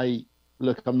him to say,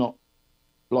 look, I'm not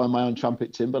blowing my own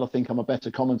trumpet, Tim, but I think I'm a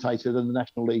better commentator than the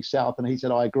National League South. And he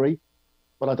said, I agree,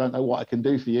 but I don't know what I can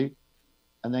do for you.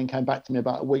 And then came back to me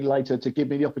about a week later to give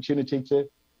me the opportunity to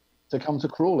come to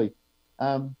Crawley.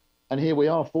 And here we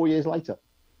are 4 years later.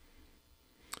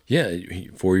 Yeah,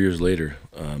 4 years later.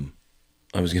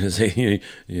 I was going to say,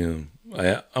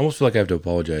 I almost feel like I have to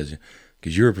apologize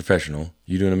because you're a professional.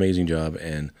 You do an amazing job,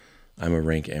 and I'm a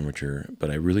rank amateur, but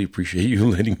I really appreciate you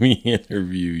letting me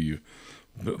interview you.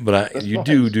 But you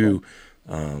do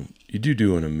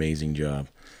an amazing job.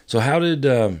 So how did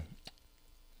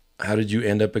you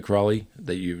end up at Crawley?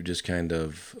 That you just kind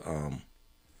of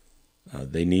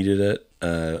they needed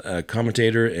a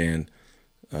commentator, and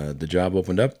the job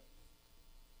opened up.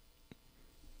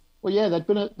 Well, yeah, there'd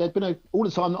been all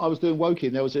the time that I was doing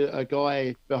Woking, there was a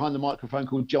guy behind the microphone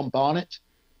called John Barnett,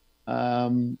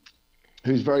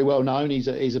 who's very well known.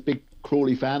 He's a big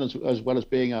Crawley fan as well as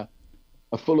being a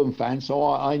Fulham fan. So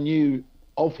I knew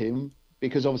of him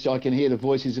because obviously I can hear the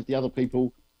voices of the other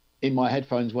people in my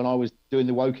headphones when I was doing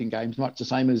the Woking games, much the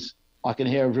same as I can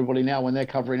hear everybody now when they're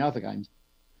covering other games.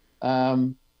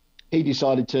 He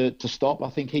decided to stop.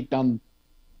 I think he'd done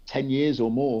 10 years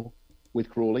or more with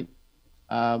Crawley.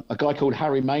 A guy called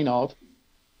Harry Maynard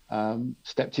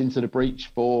stepped into the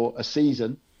breach for a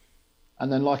season.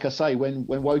 And then, like I say, when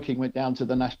Woking went down to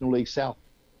the National League South,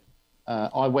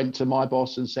 I went to my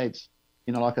boss and said,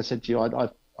 like I said to you,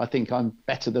 I think I'm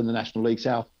better than the National League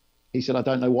South. He said, I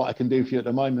don't know what I can do for you at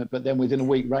the moment. But then within a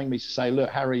week rang me to say, look,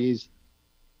 Harry is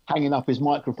hanging up his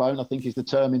microphone, I think is the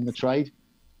term in the trade.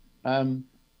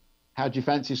 How do you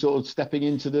fancy sort of stepping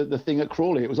into the thing at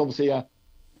Crawley? It was obviously a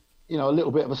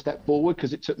little bit of a step forward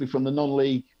because it took me from the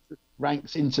non-league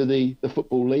ranks into the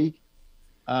Football League.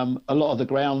 A lot of the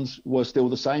grounds were still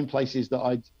the same places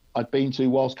that I'd been to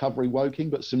whilst covering Woking,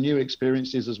 but some new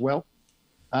experiences as well.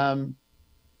 And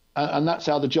that's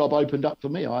how the job opened up for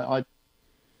me. I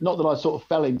not that I sort of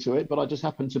fell into it, but I just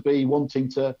happened to be wanting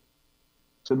to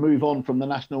move on from the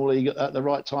National League at the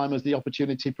right time as the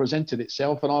opportunity presented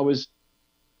itself. And I was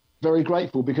very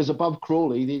grateful, because above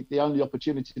Crawley, the only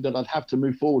opportunity that I'd have to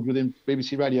move forward within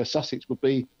BBC Radio Sussex would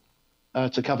be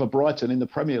to cover Brighton in the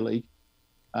Premier League.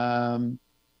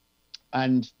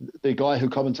 And the guy who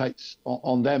commentates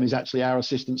on them is actually our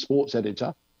assistant sports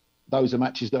editor. Those are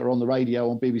matches that are on the radio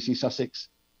on BBC Sussex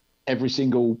every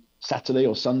single Saturday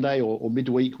or Sunday or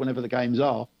midweek, whenever the games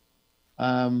are.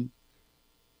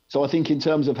 So I think in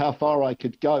terms of how far I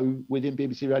could go within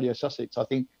BBC Radio Sussex, I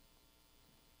think,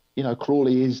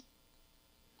 Crawley is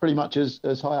pretty much as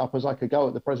high up as I could go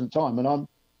at the present time. And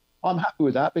I'm happy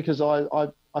with that, because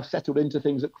I've settled into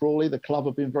things at Crawley. The club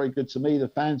have been very good to me. The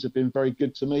fans have been very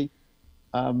good to me.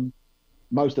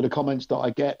 Most of the comments that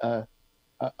I get are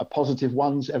positive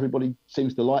ones. Everybody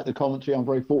seems to like the commentary. I'm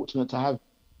very fortunate to have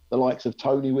the likes of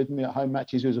Tony with me at home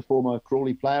matches, who's a former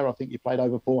Crawley player. I think he played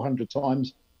over 400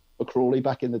 times for Crawley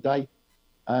back in the day.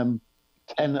 10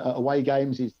 away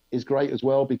games is great as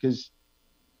well, because,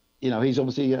 he's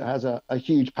obviously has a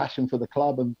huge passion for the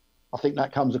club, and I think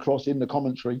that comes across in the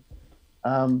commentary.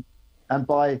 And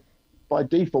by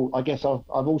default, I guess I've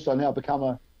also now become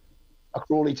a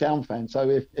Crawley Town fan. So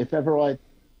if ever I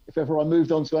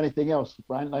moved on to anything else,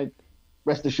 Brant,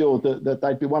 rest assured that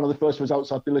they'd be one of the first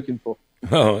results I'd be looking for.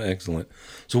 Oh, excellent.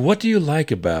 So what do you like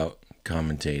about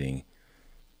commentating?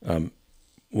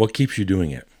 What keeps you doing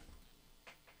it?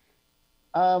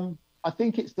 I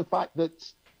think it's the fact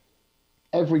that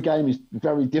every game is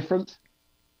very different.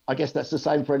 I guess that's the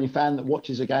same for any fan that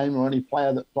watches a game or any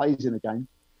player that plays in a game.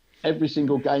 Every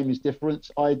single game is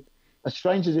different. As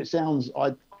strange as it sounds,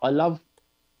 I love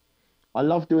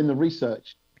doing the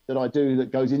research that I do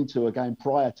that goes into a game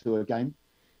prior to a game.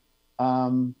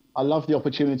 I love the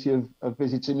opportunity of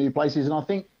visiting new places. And I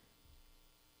think,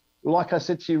 like I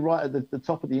said to you right at the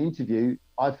top of the interview,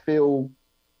 I feel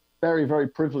very, very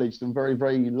privileged and very,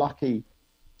 very lucky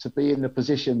to be in the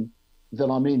position that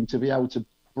I'm in, to be able to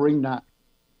bring that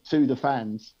to the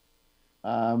fans.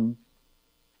 And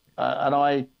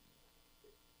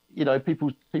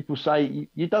people say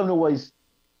you don't always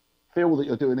feel that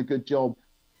you're doing a good job.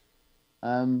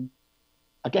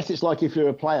 I guess it's like if you're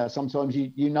a player, sometimes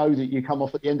you know that you come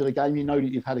off at the end of the game, you know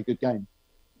that you've had a good game.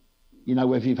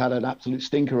 Whether you've had an absolute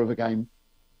stinker of a game.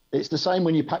 It's the same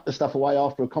when you pack the stuff away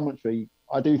after a commentary.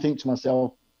 I do think to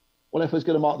myself, well, if I was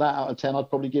going to mark that out of 10, I'd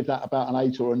probably give that about an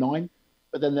 8 or a 9.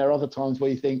 But then there are other times where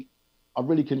you think, I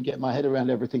really couldn't get my head around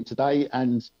everything today,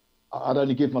 and I'd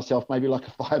only give myself maybe like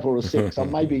a 5 or a 6.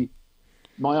 I'm maybe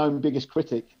my own biggest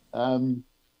critic. And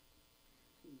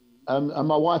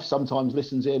my wife sometimes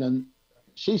listens in, and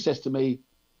she says to me,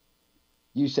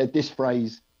 you said this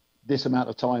phrase this amount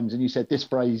of times, and you said this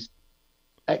phrase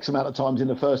X amount of times in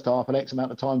the first half and X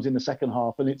amount of times in the second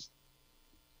half. And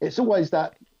it's always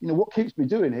that, what keeps me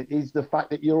doing it is the fact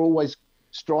that you're always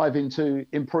striving to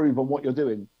improve on what you're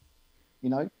doing.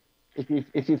 If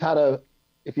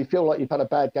you feel like you've had a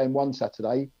bad game one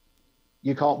Saturday,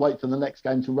 you can't wait for the next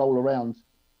game to roll around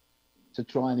to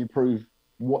try and improve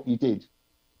what you did.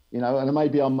 And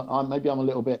maybe I'm a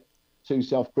little bit too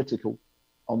self-critical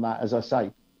on that, as I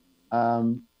say.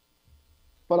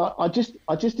 But I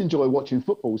just enjoy watching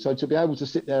football. So to be able to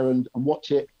sit there and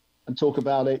watch it and talk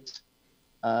about it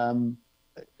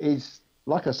is,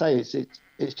 like I say,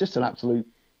 it's just an absolute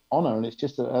honour, and it's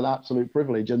just an absolute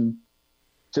privilege. And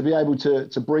to be able to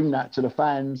bring that to the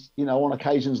fans, on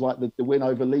occasions like the win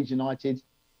over Leeds United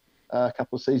a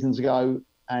couple of seasons ago,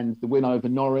 and the win over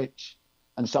Norwich,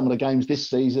 and some of the games this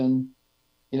season,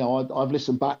 I've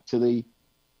listened back to the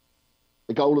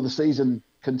goal of the season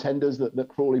contenders that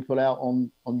Crawley put out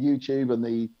on YouTube, and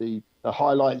the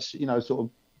highlights, sort of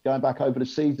going back over the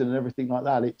season and everything like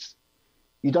that.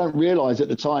 You don't realise at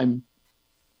the time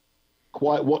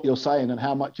quite what you're saying and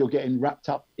how much you're getting wrapped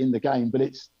up in the game, but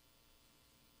it's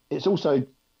also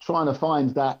trying to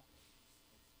find that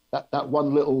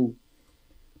one little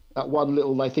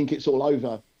they think it's all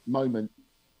over moment.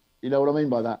 You know what I mean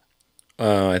by that?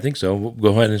 I think so. Go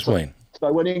ahead and explain.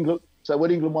 So when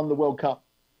England won the World Cup,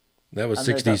 that was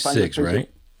 66, right?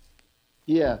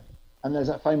 Yeah, and there's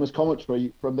that famous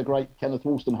commentary from the great Kenneth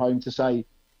Wolstenholme to say,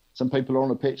 some people are on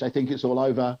the pitch, they think it's all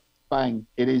over. Bang,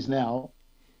 it is now.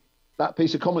 That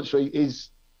piece of commentary is,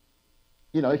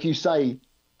 if you say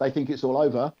they think it's all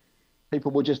over,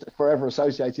 people will just forever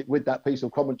associate it with that piece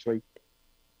of commentary.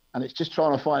 And it's just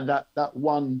trying to find that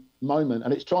one moment,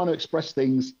 and it's trying to express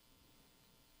things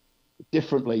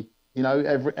differently.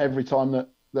 Every time that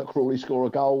Crawley score a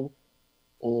goal,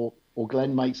 or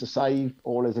Glenn makes a save,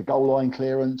 or there's a goal line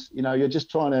clearance, you're just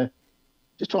trying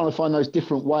to find those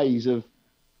different ways of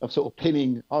sort of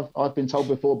pinning. I've been told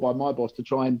before by my boss to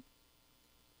try and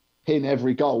pin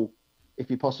every goal if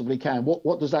you possibly can.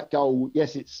 What does that goal?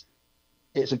 Yes, it's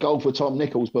it's a goal for Tom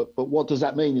Nichols, but what does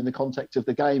that mean in the context of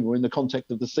the game or in the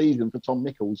context of the season for Tom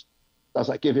Nichols? Does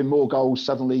that give him more goals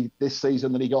suddenly this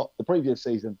season than he got the previous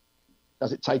season?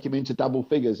 Does it take him into double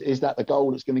figures? Is that the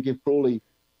goal that's going to give Crawley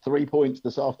 3 points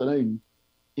this afternoon?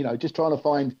 Just trying to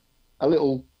find a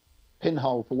little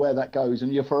pinhole for where that goes.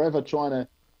 And you're forever trying to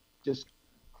just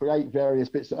create various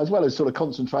bits, as well as sort of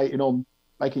concentrating on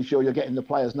making sure you're getting the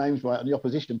players' names right and the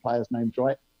opposition players' names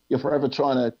right. You're forever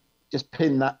trying to just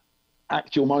pin that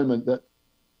actual moment that,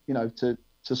 to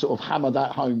sort of hammer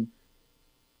that home,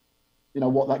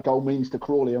 what that goal means to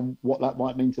Crawley and what that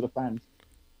might mean to the fans.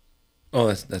 Oh,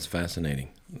 that's fascinating.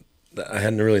 I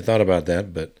hadn't really thought about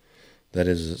that, but that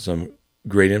is some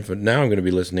great info. Now I'm going to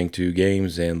be listening to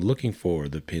games and looking for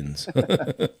the pins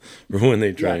for when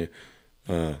they try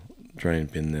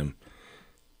and pin them.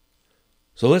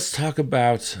 So let's talk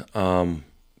about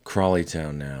Crawley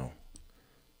Town now.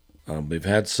 They've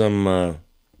had some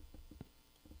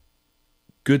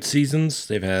good seasons.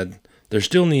 They're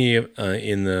still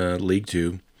in the League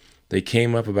Two. They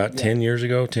came up about 10, 15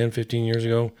 years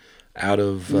ago, out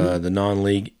of the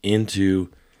non-league into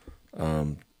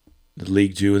the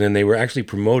League Two, and then they were actually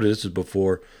promoted. This was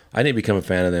before I didn't become a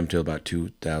fan of them until about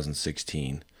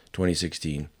 2016.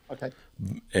 Okay.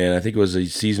 And I think it was a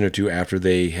season or two after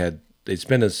they'd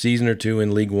spent a season or two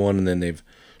in League One, and then they've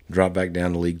dropped back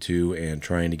down to League Two and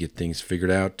trying to get things figured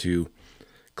out to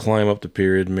climb up the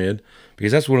pyramid mid,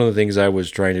 because that's one of the things I was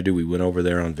trying to do. We went over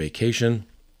there on vacation.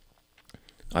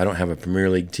 I don't have a Premier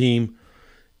League team,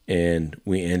 and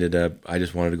we ended up, I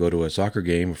just wanted to go to a soccer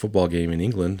game, a football game in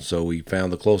England, so we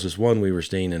found the closest one. We were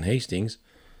staying in Hastings,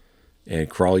 and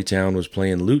Crawley Town was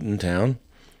playing Luton Town,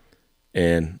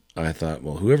 and I thought,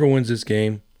 well, whoever wins this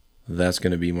game, that's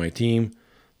going to be my team.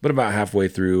 But about halfway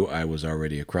through, I was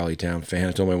already a Crawley Town fan.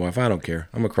 I told my wife, I don't care.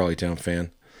 I'm a Crawley Town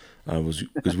fan.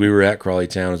 Because we were at Crawley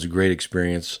Town. It was a great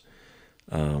experience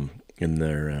in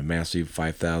their massive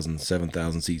 5,000,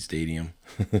 7,000 seat stadium,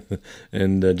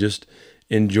 and just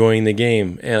enjoying the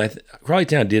game. And Crawley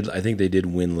Town I think they did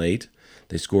win late.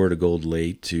 They scored a goal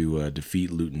late to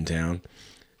defeat Luton Town.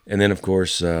 And then, of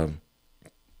course,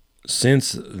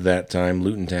 since that time,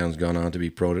 Luton Town's gone on to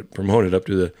be promoted up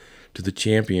to the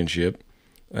championship,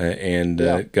 and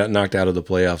got knocked out of the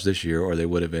playoffs this year, or they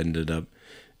would have ended up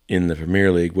in the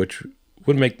Premier League, which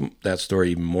would make that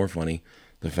story even more funny.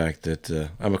 The fact that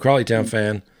I'm a Crawley Town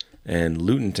fan, and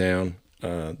Luton Town,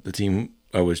 the team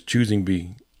I was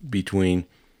choosing between,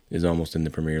 is almost in the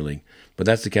Premier League. But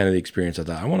that's the kind of the experience I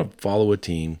thought. I want to follow a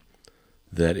team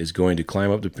that is going to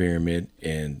climb up the pyramid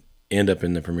and end up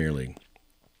in the Premier League.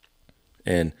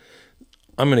 And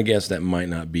I'm going to guess that might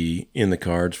not be in the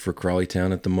cards for Crawley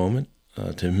Town at the moment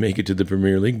to make it to the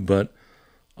Premier League, but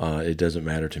it doesn't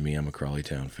matter to me. I'm a Crawley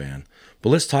Town fan. But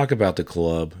let's talk about the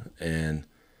club and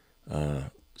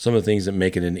some of the things that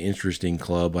make it an interesting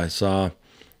club. I saw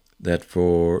that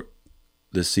for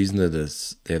this season,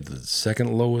 they have the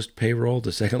second lowest payroll,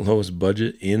 the second lowest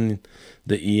budget in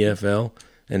the EFL.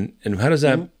 And how does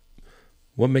that,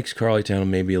 what makes Crawley Town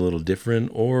maybe a little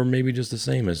different, or maybe just the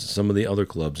same as some of the other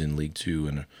clubs in League Two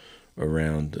and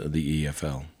around the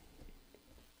EFL?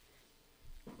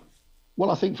 Well,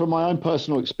 I think from my own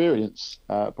personal experience,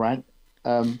 Brant,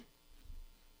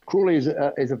 Crawley is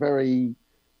a very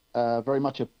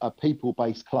much a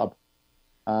people-based club.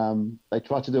 They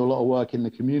try to do a lot of work in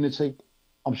the community.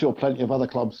 I'm sure plenty of other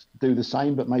clubs do the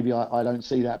same, but maybe I don't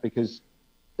see that because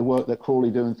the work that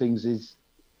Crawley do and things is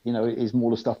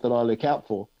more the stuff that I look out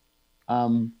for.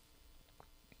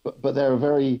 But they're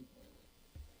and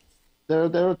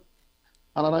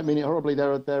I don't mean it horribly.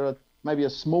 They're maybe a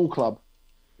small club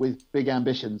with big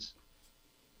ambitions,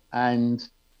 and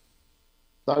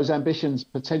those ambitions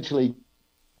potentially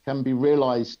can be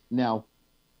realised now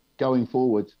going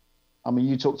forward. I mean,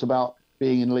 you talked about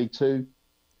being in League Two,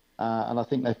 and I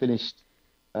think they finished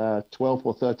 12th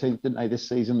or 13th, didn't they, this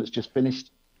season that's just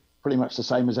finished? Pretty much the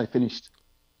same as they finished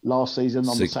last season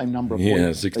on the same number of points.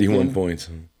 Yeah, 61 points.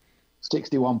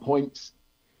 61 points.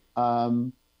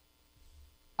 And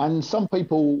some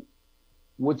people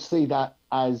would see that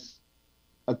as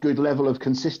a good level of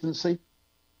consistency.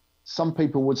 Some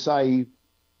people would say,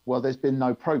 well, there's been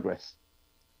no progress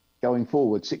going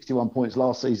forward. 61 points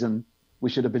last season, we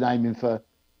should have been aiming for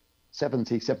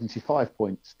 70, 75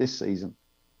 points this season.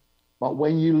 But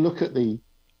when you look at the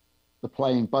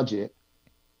playing budget,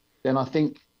 then I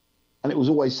think, and it was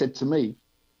always said to me,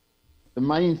 the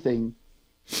main thing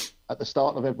at the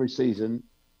start of every season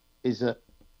is that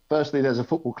firstly, there's a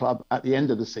football club at the end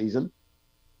of the season,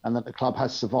 and that the club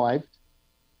has survived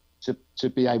to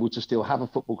be able to still have a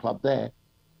football club there.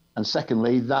 And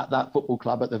secondly, that football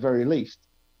club at the very least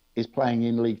is playing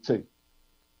in League Two.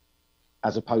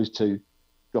 as opposed to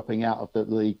dropping out of the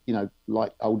league,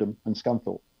 like Oldham and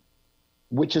Scunthorpe,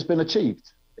 which has been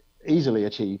achieved, easily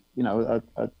achieved.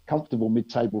 A comfortable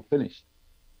mid-table finish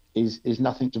is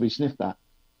nothing to be sniffed at.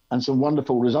 And some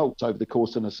wonderful results over the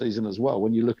course of the season as well.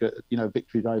 When you look at,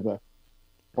 victories over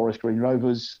Forest Green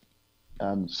Rovers,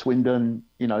 Swindon,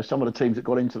 some of the teams that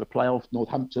got into the playoffs,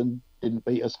 Northampton didn't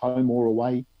beat us home or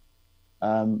away.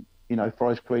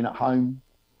 Forest Green at home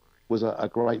was a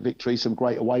great victory. Some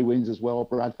great away wins as well.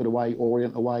 Bradford away,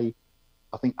 Orient away.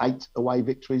 I think 8 away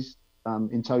victories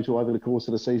in total over the course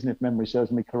of the season, if memory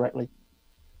serves me correctly.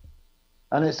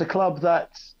 And it's a club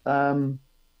that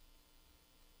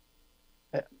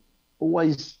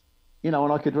always, and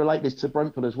I could relate this to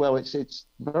Brentford as well. It's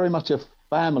very much a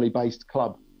family-based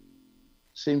club.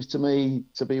 Seems to me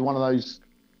to be one of those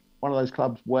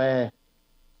clubs where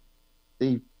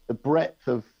the breadth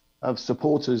of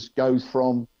supporters goes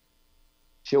from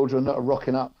children that are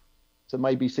rocking up to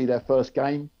maybe see their first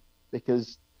game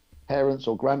because parents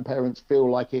or grandparents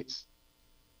feel like it's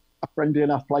a friendly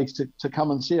enough place to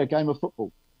come and see a game of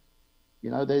football.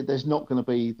 There's not going to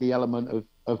be the element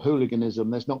of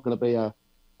hooliganism. There's not going to be a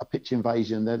pitch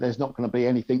invasion. There's not going to be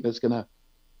anything that's going to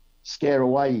scare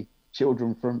away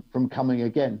children from coming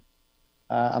again.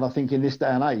 And I think in this day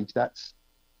and age, that's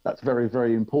very,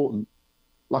 very important.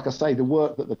 Like I say, the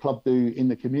work that the club do in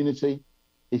the community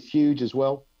is huge as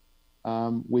well,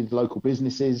 with local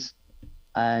businesses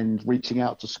and reaching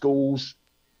out to schools,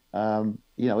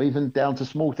 even down to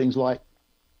small things like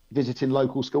visiting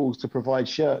local schools to provide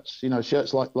shirts,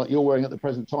 shirts like you're wearing at the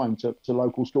present time to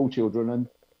local school children, and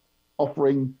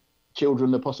offering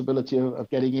children the possibility of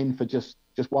getting in for just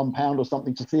 £1 or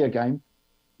something to see a game.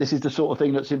 This is the sort of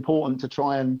thing that's important to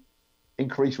try and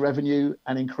increase revenue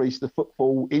and increase the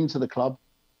footfall into the club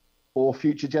for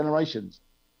future generations.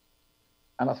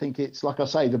 And I think it's, like I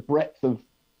say, the breadth of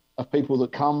people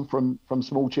that come from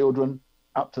small children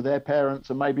up to their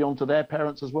parents and maybe onto their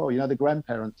parents as well, the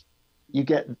grandparents. You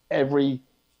get every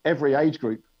age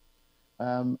group.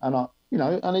 And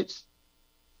it's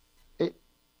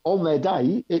on their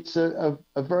day, it's a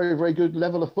very, very good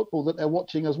level of football that they're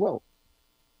watching as well.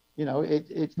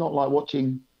 It's not like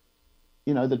watching,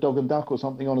 the Dog and Duck or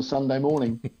something on a Sunday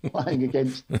morning playing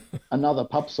against another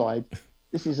pub side.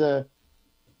 This is a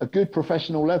good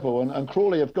professional level, and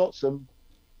Crawley have got some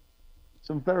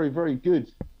very, very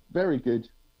good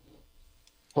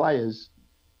players.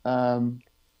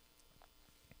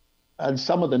 And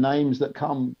some of the names that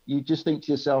come, you just think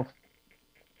to yourself,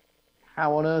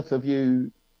 how on earth have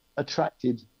you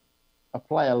attracted a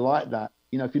player like that?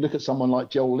 If you look at someone like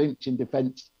Joel Lynch in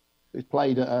defence, who's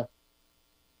played at a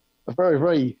very,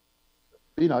 very,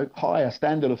 higher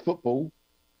standard of football,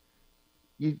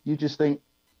 you just think,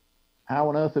 how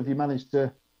on earth have you managed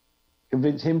to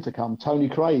convince him to come? Tony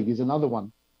Craig is another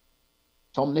one.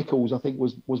 Tom Nichols, I think,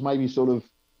 was maybe sort of,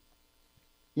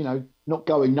 not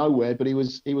going nowhere, but he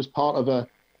was part of a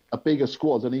bigger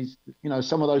squad. And he's,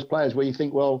 some of those players where you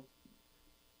think, well,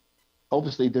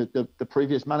 obviously the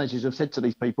previous managers have said to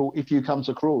these people, if you come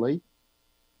to Crawley,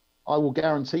 I will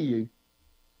guarantee you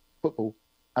football,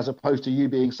 as opposed to you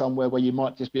being somewhere where you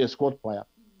might just be a squad player.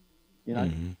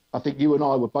 Mm-hmm. I think you and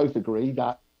I would both agree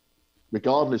that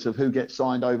regardless of who gets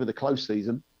signed over the close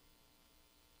season,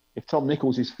 if Tom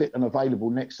Nichols is fit and available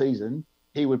next season,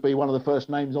 he would be one of the first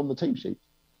names on the team sheet,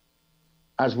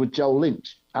 as would Joel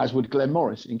Lynch, as would Glenn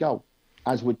Morris in goal,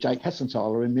 as would Jake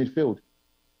Hessenthaler in midfield.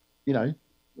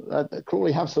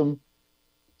 Crawley have some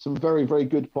very, very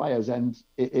good players, and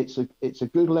it's a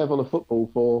good level of football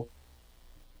for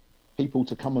people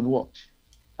to come and watch.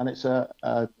 And it's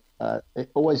it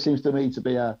always seems to me to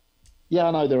be I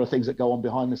know there are things that go on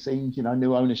behind the scenes,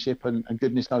 new ownership and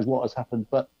goodness knows what has happened,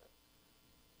 but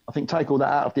I think take all that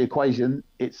out of the equation.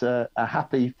 It's a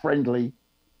happy, friendly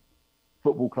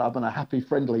football club and a happy,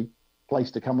 friendly place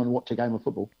to come and watch a game of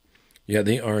football. Yeah,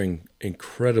 they are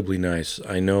incredibly nice.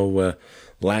 I know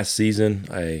last season,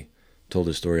 I told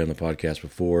this story on the podcast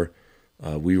before,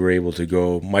 we were able to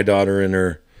go, my daughter and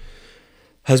her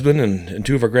husband and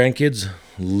 2 of our grandkids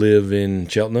live in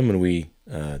Cheltenham, and we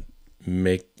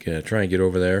try and get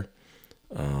over there,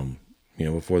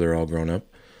 before they're all grown up.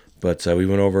 But we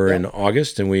went over in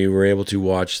August, and we were able to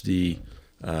watch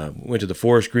went to the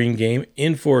Forest Green game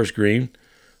in Forest Green,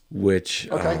 which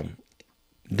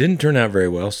didn't turn out very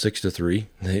well, 6-3.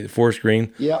 The Forest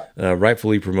Green,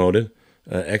 rightfully promoted,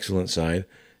 excellent side.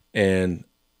 And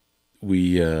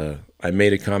I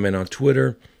made a comment on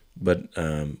Twitter, but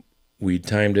we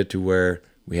timed it to where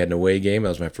we had an away game. That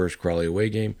was my first Crawley away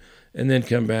game. And then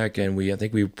come back, and I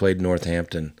think we played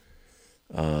Northampton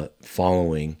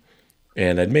following.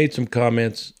 And I'd made some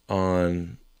comments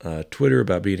on Twitter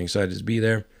about being excited to be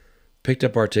there. Picked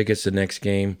up our tickets the next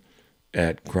game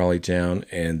at Crawley Town,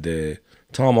 and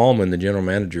Tom Allman, the general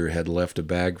manager, had left a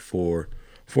bag for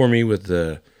me with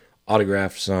the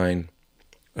autograph sign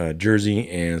jersey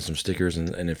and some stickers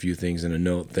and a few things and a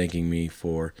note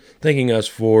thanking us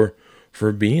for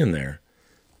being there.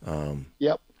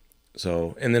 Yep.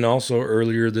 So, and then also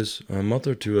earlier this month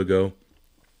or two ago,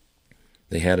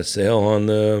 they had a sale on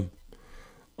the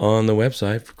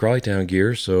website for Crawley Town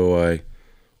gear. So I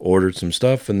ordered some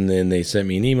stuff, and then they sent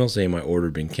me an email saying my order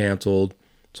had been canceled.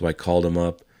 So I called them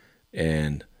up,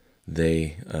 and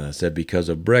they said because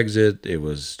of Brexit, it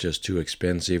was just too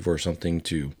expensive or something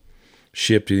to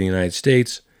ship to the United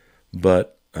States.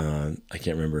 But I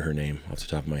can't remember her name off the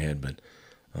top of my head, but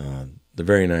the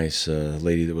very nice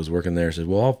lady that was working there said,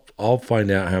 well, I'll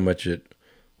find out how much it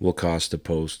will cost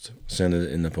to send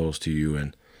it in the post to you.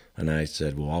 And I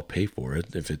said, well, I'll pay for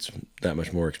it if it's that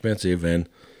much more expensive. And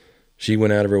she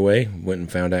went out of her way, went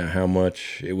and found out how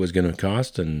much it was going to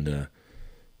cost, and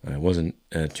it wasn't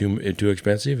too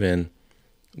expensive, and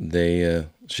they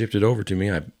shipped it over to me.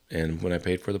 And when I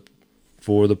paid for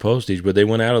the postage, but they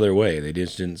went out of their way. They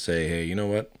just didn't say, hey, you know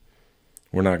what,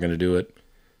 we're not going to do it.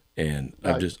 And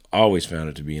I've just always found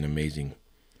it to be an amazing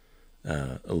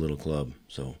a little club.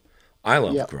 So I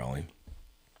love Crawley.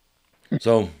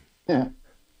 So Yeah.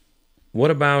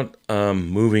 what about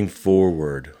moving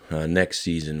forward next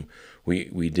season?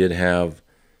 We did have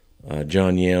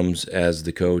John Yems as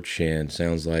the coach, and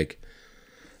sounds like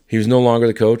he was no longer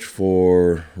the coach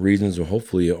for reasons that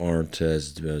hopefully aren't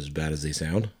as bad as they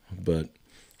sound. But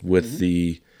with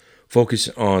the focus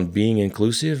on being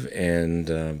inclusive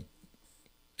and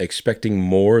expecting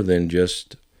more than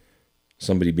just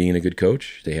somebody being a good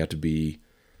coach, they have to be,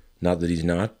 not that he's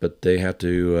not, but they have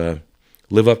to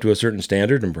live up to a certain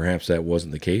standard, and perhaps that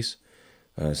wasn't the case,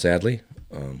 sadly.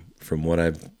 From what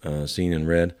I've seen and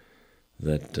read,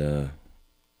 that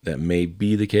may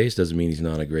be the case. Doesn't mean he's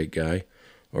not a great guy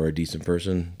or a decent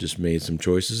person. Just made some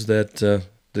choices that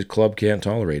the club can't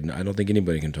tolerate, and I don't think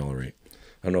anybody can tolerate.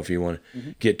 I don't know if you want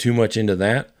to get too much into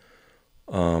that.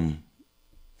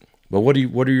 But what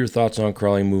are your thoughts on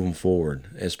Crawley moving forward,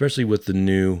 especially with the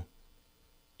new?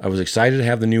 I was excited to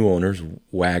have the new owners,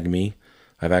 WAGME.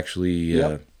 I've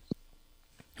actually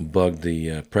bugged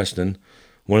the Preston,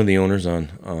 one of the owners,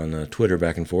 on Twitter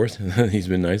back and forth. He's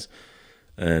been nice,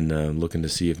 and looking to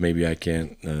see if maybe I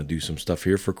can't do some stuff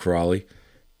here for Crawley,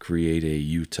 create a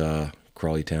Utah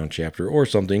Crawley Town chapter or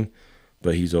something.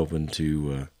 But he's open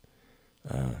to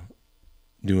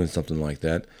doing something like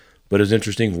that. But it's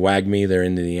interesting, WAGME, they're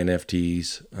into the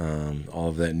NFTs, all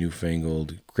of that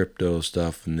newfangled crypto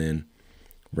stuff, and then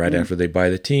right after they buy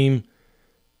the team,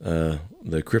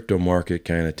 the crypto market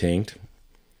kind of tanked,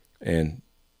 and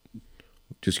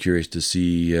just curious to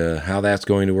see how that's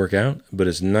going to work out. But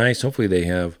it's nice. Hopefully they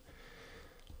have,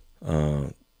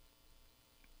 at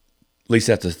least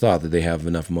that's the thought, that they have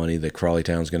enough money that Crawley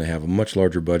Town's going to have a much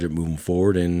larger budget moving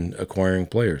forward in acquiring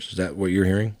players. Is that what you're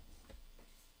hearing?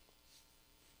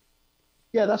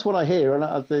 Yeah, that's what I hear. And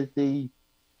obviously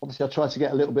I tried to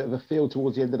get a little bit of a feel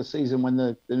towards the end of the season when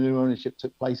the new ownership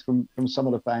took place from some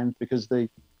of the fans, because the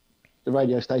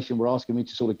radio station were asking me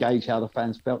to sort of gauge how the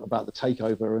fans felt about the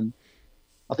takeover. And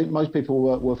I think most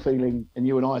people were feeling, and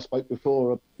you and I spoke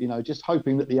before, just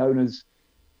hoping that the owners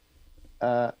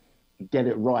get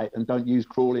it right and don't use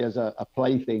Crawley as a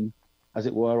plaything, as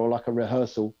it were, or like a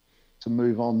rehearsal to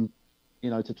move on,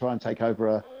 to try and take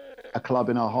over a club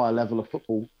in a higher level of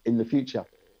football in the future.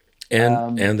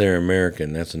 And they're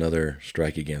American. That's another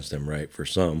strike against them, right? For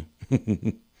some.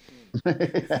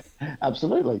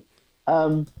 Absolutely.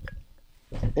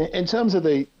 In terms of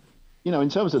the,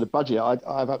 budget,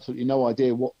 I have absolutely no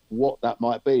idea what that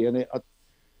might be, and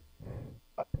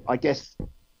I guess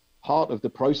part of the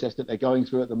process that they're going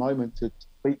through at the moment to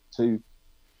speak to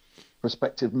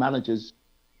prospective managers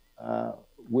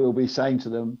will be saying to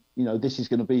them, this is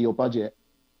going to be your budget.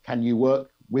 Can you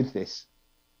work with this?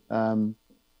 Can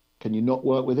you not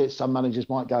work with it? Some managers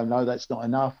might go, no, that's not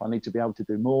enough. I need to be able to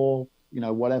do more,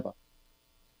 whatever.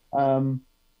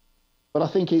 But I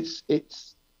think it's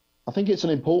an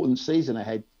important season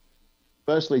ahead.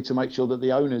 Firstly, to make sure that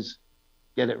the owners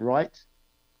get it right.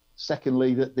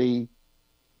 Secondly, that the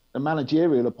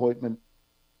managerial appointment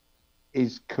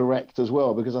is correct as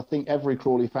well, because I think every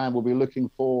Crawley fan will be looking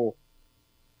for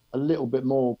a little bit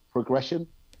more progression,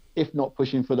 if not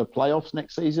pushing for the playoffs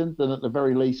next season, then at the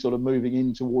very least sort of moving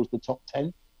in towards the top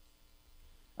 10.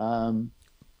 And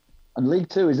League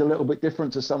Two is a little bit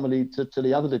different to to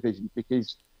the other divisions,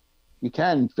 because you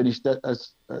can finish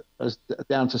as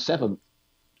down to 7th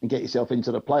and get yourself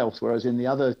into the playoffs, whereas in the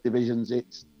other divisions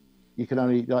you can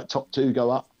only like top two go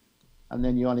up, and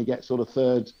then you only get sort of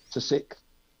third to sixth.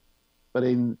 But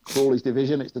in Crawley's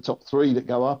division, it's the top three that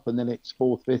go up, and then it's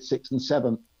fourth, fifth, sixth, and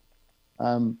seventh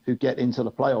who get into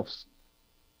the playoffs.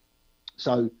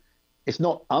 So it's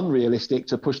not unrealistic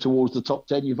to push towards the top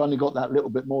 10. You've only got that little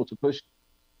bit more to push,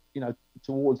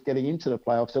 towards getting into the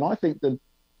playoffs. And I think the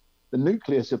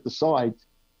nucleus of the side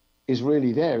is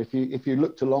really there. If you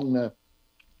looked along the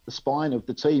spine of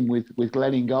the team with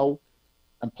Glenn in goal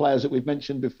and players that we've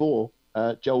mentioned before,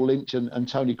 Joel Lynch and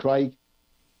Tony Craig,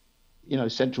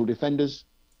 central defenders,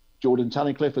 Jordan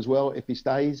Tunnicliffe as well, if he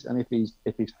stays and if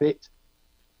he's fit.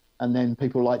 And then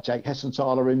people like Jake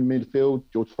Hessenthaler in midfield,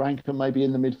 George Frankham maybe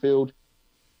in the midfield,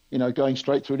 going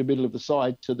straight through the middle of the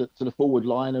side to the forward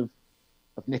line of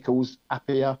Nichols,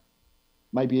 Appiah,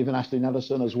 maybe even Ashley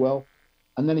Nelson as well.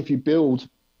 And then if you build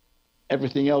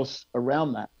everything else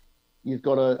around that, you've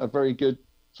got a very good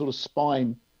sort of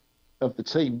spine of the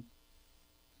team.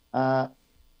 And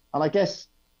I guess,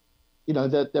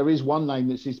 that there is one name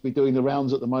that seems to be doing the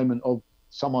rounds at the moment of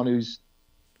someone who's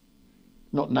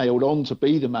not nailed on to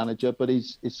be the manager, but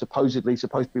is supposedly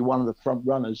supposed to be one of the front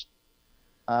runners.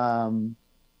 I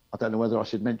don't know whether I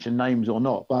should mention names or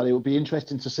not, but it would be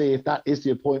interesting to see if that is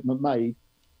the appointment made,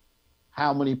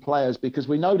 how many players, because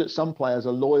we know that some players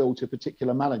are loyal to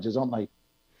particular managers, aren't they?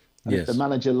 And yes. If the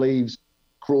manager leaves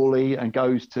Crawley and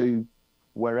goes to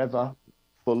wherever,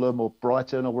 Fulham or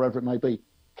Brighton or wherever it may be,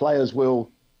 players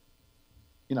will,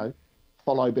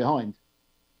 follow behind.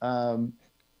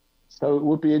 So it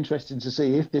would be interesting to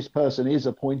see if this person is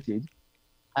appointed,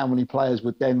 how many players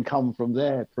would then come from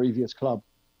their previous club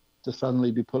to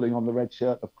suddenly be pulling on the red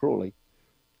shirt of Crawley.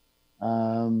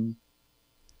 There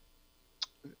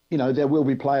will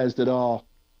be players that are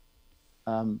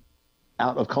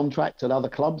out of contract at other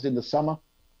clubs in the summer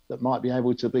that might be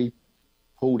able to be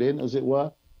pulled in, as it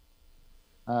were.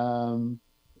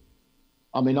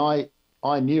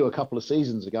 I knew a couple of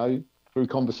seasons ago through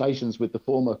conversations with the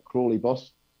former Crawley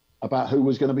boss about who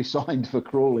was going to be signed for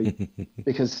Crawley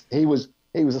because he was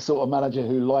a sort of manager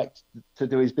who liked to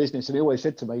do his business. And he always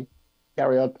said to me,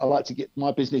 Gary, I like to get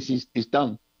my business is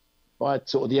done by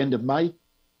sort of the end of May,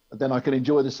 and then I can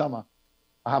enjoy the summer.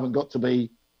 I haven't got to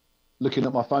be looking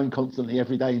at my phone constantly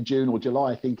every day in June or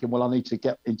July thinking, well, I need to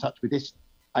get in touch with this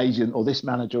agent or this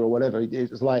manager or whatever. It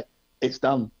was like, it's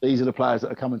done. These are the players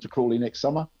that are coming to Crawley next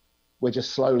summer. We're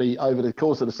just slowly, over the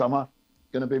course of the summer,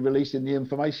 going to be releasing the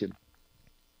information.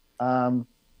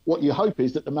 What you hope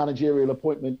is that the managerial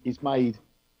appointment is made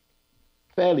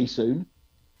fairly soon.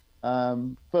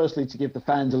 Firstly, to give the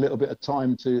fans a little bit of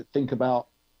time to think about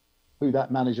who that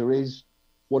manager is,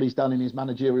 what he's done in his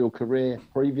managerial career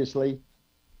previously.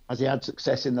 Has he had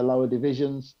success in the lower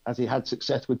divisions? Has he had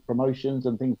success with promotions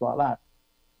and things like that?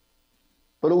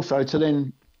 But also to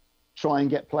then try and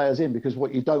get players in, because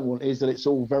what you don't want is that it's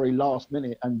all very last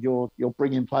minute and you're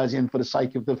bringing players in for the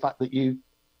sake of the fact that you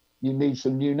need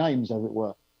some new names, as it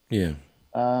were. Yeah.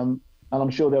 And I'm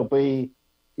sure there'll be,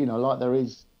 like there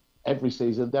is every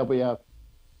season, there'll be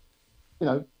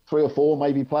 3 or 4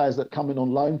 maybe players that come in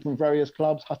on loan from various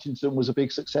clubs. Hutchinson was a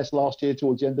big success last year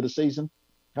towards the end of the season,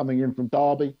 coming in from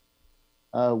Derby.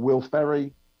 Will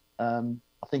Ferry,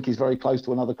 I think he's very close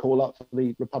to another call-up for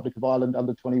the Republic of Ireland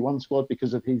under-21 squad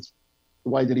because of the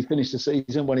way that he finished the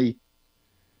season when he,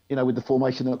 with the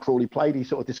formation that Crawley played, he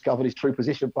sort of discovered his true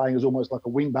position playing as almost like a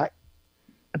wing-back,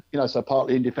 so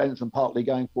partly in defence and partly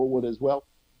going forward as well.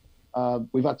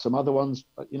 We've had some other ones,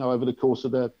 over the course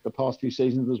of the past few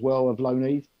seasons as well of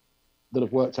loanees that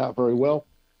have worked out very well.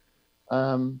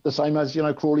 The same as,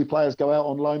 Crawley players go out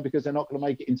on loan because they're not going to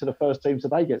make it into the first team, so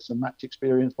they get some match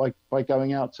experience by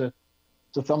going out to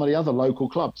some of the other local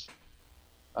clubs.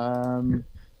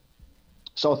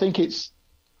 So I think it's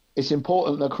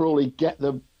important that Crawley get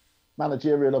the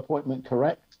managerial appointment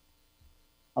correct.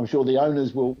 I'm sure the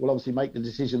owners will obviously make the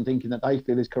decision thinking that they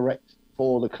feel is correct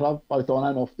for the club, both on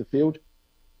and off the field,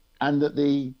 and that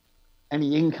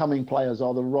any incoming players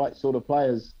are the right sort of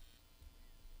players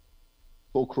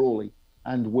for Crawley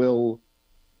and will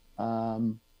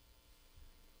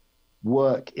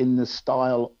work in the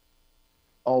style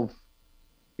of,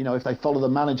 if they follow the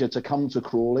manager to come to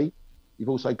Crawley, you've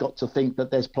also got to think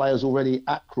that there's players already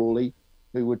at Crawley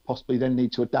who would possibly then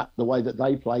need to adapt the way that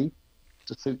they play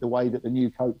to suit the way that the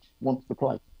new coach wants to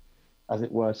play, as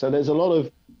it were. So there's a lot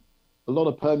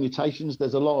of permutations.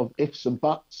 There's a lot of ifs and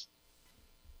buts,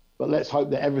 but let's hope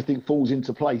that everything falls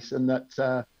into place and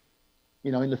that,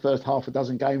 in the first half a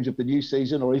dozen games of the new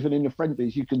season or even in the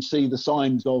friendlies, you can see the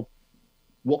signs of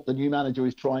what the new manager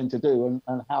is trying to do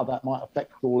and how that might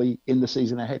affect Crawley in the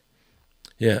season ahead.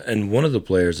 Yeah, and one of the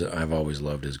players that I've always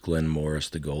loved is Glenn Morris,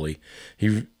 the goalie.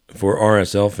 He for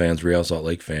RSL fans, Real Salt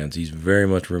Lake fans, he very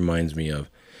much reminds me of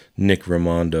Nick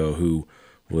Raimondo, who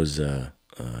was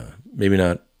maybe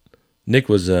not. Nick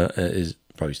was is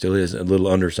probably still is a little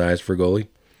undersized for goalie,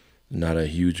 not a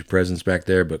huge presence back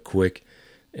there, but quick.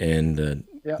 And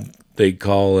Yeah, they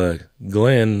call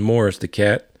Glenn Morris the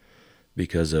Cat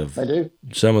because they of do.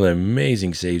 some of the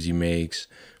amazing saves he makes,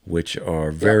 which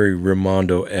are Yeah. very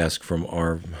Raimondo-esque from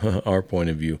our our point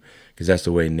of view, because that's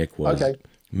the way Nick was. Okay.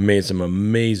 Made some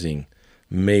amazing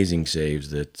saves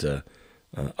that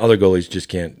other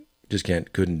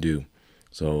goalies couldn't do.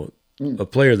 So Mm. a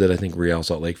player that I think Real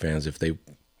Salt Lake fans, if they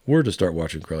were to start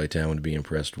watching Crawley Town, would be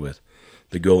impressed with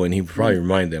the goal, and he would probably Mm.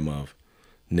 remind them of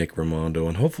Nick Raimondo,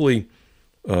 and hopefully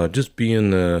just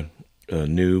being a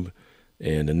noob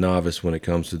and a novice when it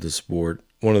comes to the sport.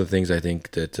 One of the things I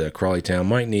think that Crawley Town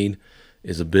might need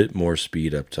is a bit more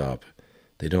speed up top.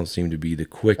 They don't seem to be the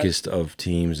quickest of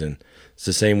teams, and it's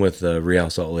the same with Real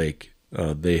Salt Lake.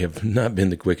 They have not been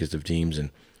the quickest of teams,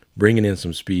 and bringing in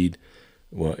some speed,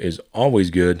 well, is always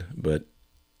good, but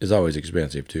is always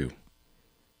expensive too.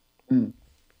 Mm.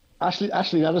 Ashley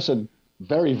Addison,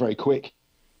 very, very quick.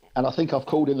 And I think I've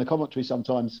called in the commentary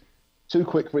sometimes too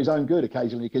quick for his own good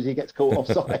occasionally because he gets caught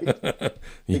offside because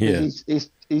Yeah, he's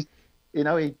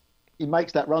he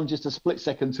makes that run just a split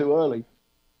second too early.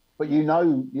 But you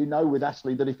know with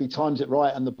Ashley that if he times it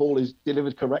right and the ball is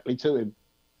delivered correctly to him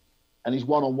and he's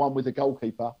one on one with the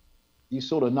goalkeeper, you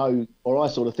sort of know, or I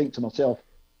sort of think to myself,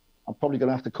 I'm probably going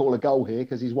to have to call a goal here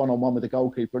because he's one on one with the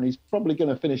goalkeeper and he's probably going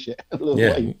to finish it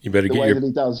yeah. You better the way that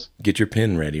he does. get your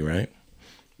pin ready, right?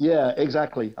 Yeah,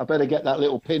 exactly. I better get that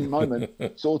little pin moment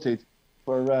sorted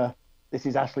for this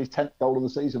is Ashley's 10th goal of the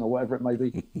season or whatever it may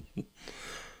be.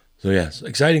 So yes,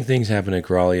 exciting things happen at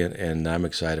Crawley, and I'm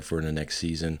excited for the next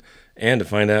season and to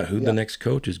find out who the Yeah, next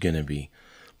coach is going to be.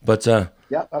 But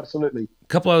yeah, absolutely. a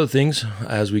couple other things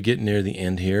as we get near the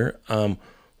end here.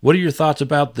 What are your thoughts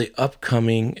about the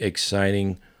upcoming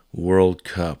exciting World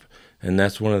Cup? And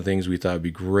that's one of the things we thought would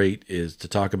be great is to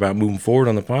talk about moving forward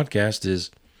on the podcast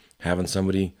is having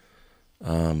somebody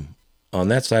on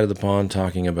that side of the pond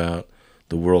talking about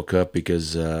the World Cup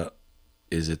because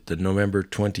is it the November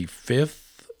 25th?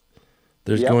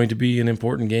 There's Yep. going to be an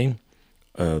important game,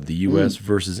 the U.S. Mm.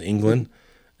 versus England.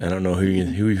 I don't know who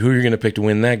you're going to pick to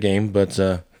win that game, but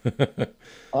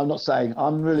I'm not saying.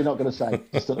 I'm really not going to say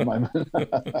just at the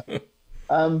moment.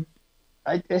 um,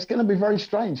 it's going to be very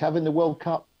strange having the World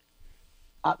Cup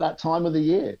at that time of the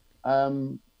year.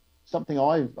 Something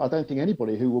I don't think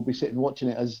anybody who will be sitting watching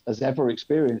it has ever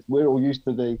experienced. We're all used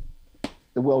to the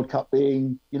World Cup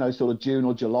being sort of June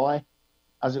or July,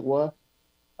 as it were.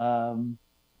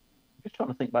 Just trying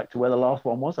to think back to where the last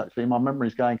one was. Actually, my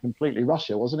memory's going completely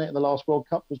Russia, wasn't it? The last World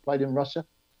Cup was played in Russia,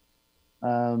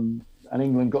 and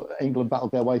England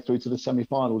battled their way through to the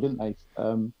semi-final, didn't they?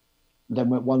 Then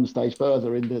went one stage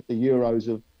further in the Euros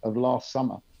of last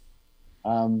summer.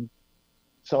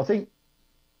 So I think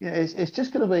it's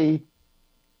just going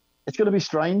to be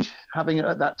strange having it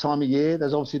at that time of year.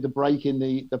 There's obviously the break in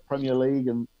the Premier League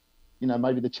and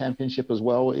maybe the Championship as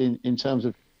well in terms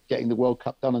of getting the World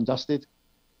Cup done and dusted.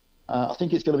 I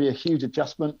think it's going to be a huge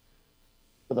adjustment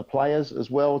for the players as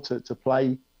well to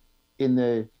play in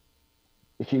the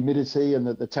humidity and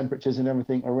the temperatures and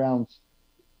everything around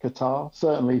Qatar.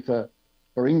 Certainly for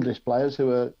English players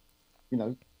who are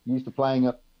used to playing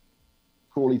at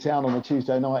Crawley Town on a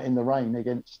Tuesday night in the rain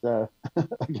against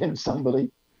against somebody.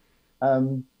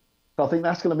 So I think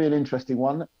that's going to be an interesting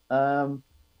one. I,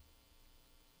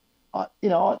 you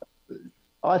know,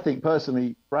 I think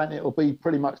personally, Brant, it'll be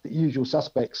pretty much the usual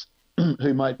suspects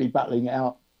who might be battling it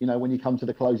out. When you come to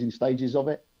the closing stages of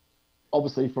it.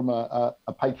 Obviously, from a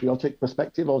patriotic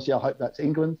perspective, obviously I hope that's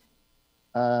England.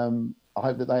 I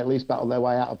hope that they at least battle their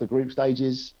way out of the group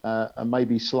stages and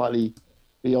maybe slightly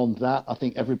beyond that. I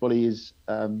think everybody is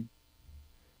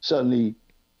certainly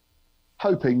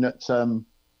hoping that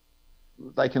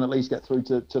they can at least get through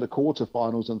to the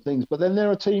quarterfinals and things. But then there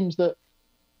are teams that,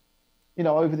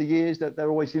 over the years, that there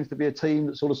always seems to be a team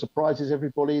that sort of surprises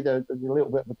everybody. They're a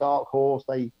little bit of a dark horse.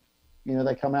 They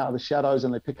come out of the shadows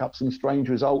and they pick up some strange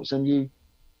results. And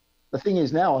the thing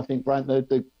is now, I think, Brant,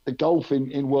 the gulf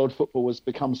in world football has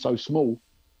become so small.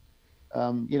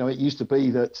 It used to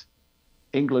be that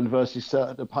England versus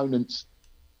certain opponents,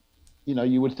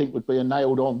 you would think would be a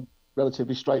nailed on,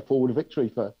 relatively straightforward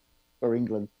victory for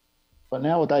England. But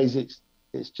nowadays it's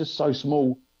just so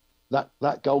small that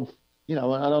gulf, and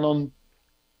on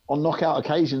knockout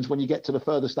occasions when you get to the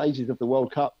further stages of the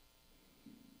World Cup,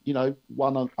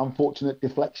 one unfortunate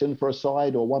deflection for a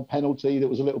side or one penalty that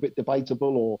was a little bit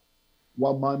debatable or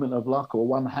one moment of luck or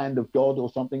one hand of God or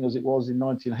something as it was in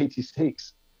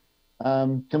 1986.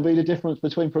 can be the difference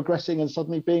between progressing and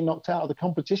suddenly being knocked out of the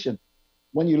competition.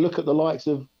 When you look at the likes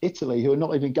of Italy, who are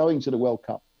not even going to the World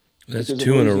Cup That's because of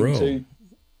two in a losing row,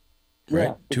 to,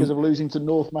 right? because of losing to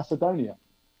North Macedonia.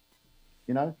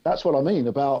 That's what I mean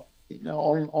about,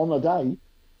 on a day,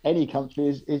 any country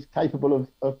is capable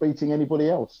of beating anybody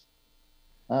else.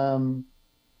 Um,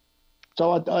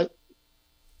 so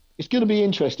it's going to be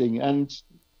interesting. And,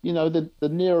 the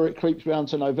nearer it creeps round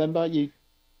to November,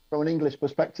 from an English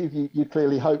perspective, you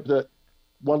clearly hope that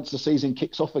once the season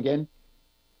kicks off again,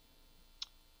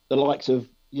 the likes of,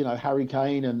 Harry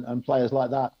Kane and players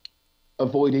like that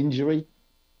avoid injury,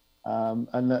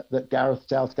 and that Gareth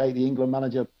Southgate, the England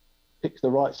manager, picks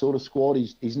the right sort of squad.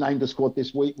 He's named a squad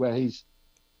this week where he's,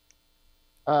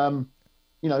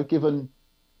 given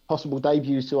possible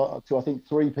debuts to I think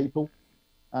 3 people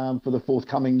for the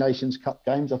forthcoming Nations Cup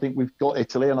games. I think we've got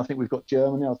Italy and I think we've got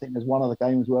Germany. I think there's one other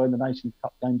game as well in the Nations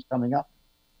Cup games coming up.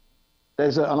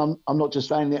 And I'm not just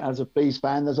saying it as a Bees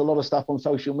fan. There's a lot of stuff on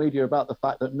social media about the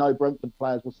fact that no Brentford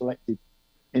players were selected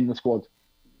in the squad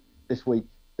this week.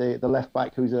 The left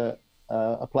back, who's a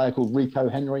player called Rico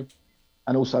Henry,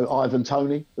 and also Ivan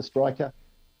Toney, the striker,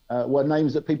 were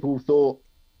names that people thought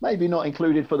maybe not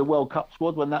included for the World Cup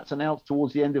squad when that's announced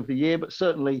towards the end of the year, but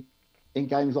certainly in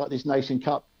games like this Nation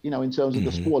Cup, in terms of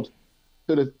the squad,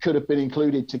 could have been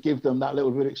included to give them that little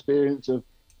bit of experience of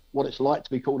what it's like to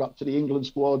be called up to the England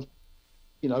squad.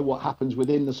 What happens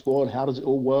within the squad, how does it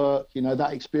all work?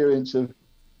 That experience of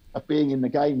being in the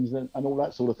games and all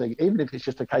that sort of thing, even if it's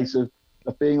just a case of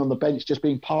being on the bench, just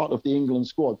being part of the England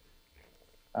squad,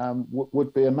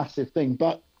 would be a massive thing.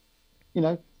 But,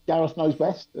 Gareth knows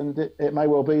best, and it may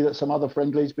well be that some other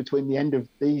friendlies between the end of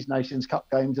these Nations Cup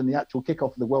games and the actual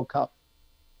kickoff of the World Cup,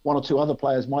 1 or 2 other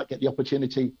players might get the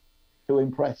opportunity to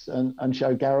impress and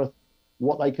show Gareth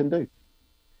what they can do.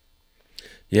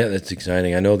 Yeah, that's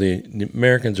exciting. I know the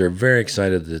Americans are very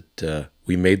excited that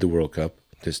we made the World Cup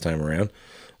this time around.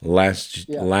 Last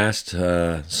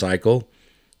cycle,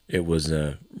 it was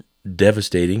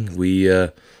devastating. We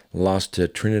lost to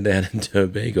Trinidad and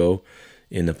Tobago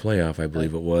in the playoff, I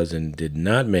believe it was, and did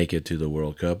not make it to the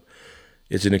World Cup.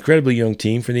 It's an incredibly young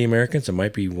team for the Americans. It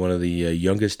might be one of the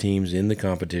youngest teams in the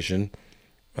competition,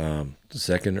 the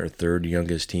second or third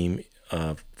youngest team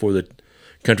for the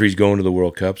countries going to the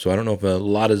World Cup. So I don't know if a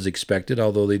lot is expected,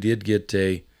 although they did get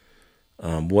a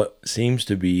what seems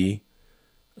to be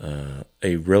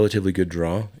a relatively good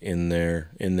draw in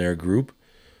their group.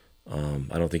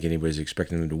 I don't think anybody's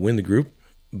expecting them to win the group,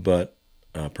 but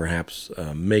perhaps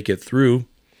make it through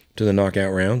to the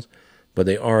knockout rounds. But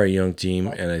they are a young team,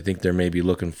 and I think they're maybe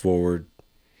looking forward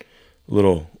a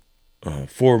little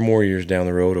 4 more years down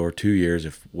the road, or 2 years,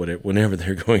 whenever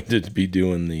they're going to be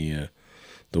doing the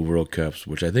World Cups,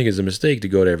 which I think is a mistake to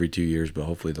go to every 2 years, but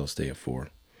hopefully they'll stay at 4.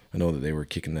 I know that they were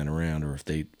kicking that around, or if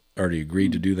they already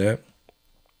agreed to do that.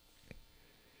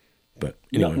 But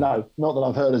anyway. No, not that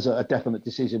I've heard as a definite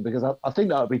decision, because I think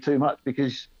that would be too much,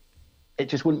 because it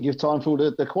just wouldn't give time for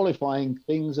the qualifying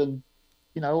things and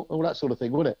all that sort of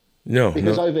thing, would it? No,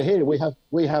 because over here we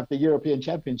have the European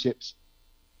Championships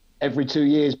every 2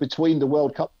 years between the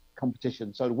World Cup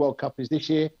competition. So the World Cup is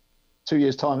this year. 2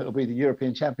 years' time it'll be the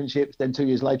European Championships. Then 2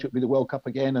 years later it'll be the World Cup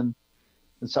again, and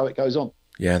so it goes on.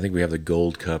 Yeah, I think we have the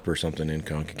Gold Cup or something in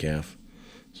CONCACAF.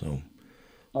 So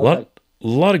a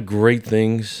lot of great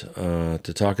things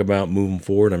to talk about moving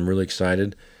forward. I'm really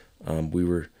excited. I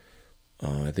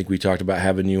think we talked about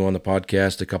having you on the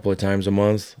podcast a couple of times a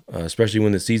month, especially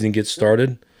when the season gets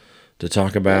started, to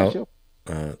talk about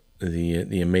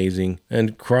the amazing,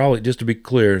 and Crawley. Just to be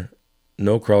clear,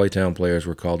 no Crawley Town players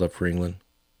were called up for England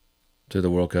to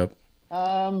the World Cup.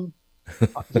 You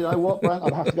know what, Brent?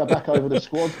 I'd have to go back over the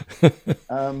squad.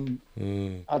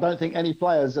 I don't think any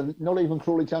players, and not even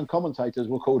Crawley Town commentators,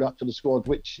 were called up to the squad,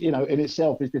 which in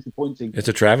itself is disappointing. It's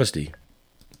a travesty.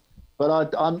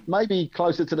 But I'm maybe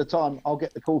closer to the time, I'll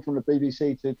get the call from the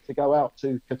BBC to go out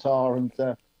to Qatar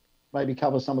and maybe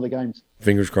cover some of the games.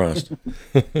 Fingers crossed.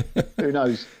 Who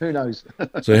knows?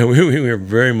 So we are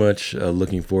very much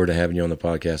looking forward to having you on the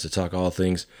podcast to talk all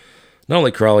things, not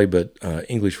only Crawley, but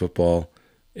English football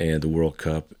and the World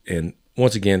Cup. And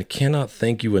once again, cannot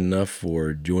thank you enough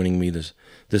for joining me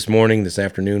this morning, this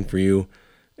afternoon for you,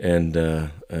 and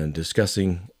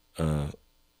discussing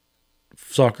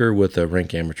soccer with a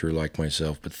rank amateur like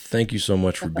myself. But thank you so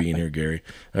much for being here, Gary.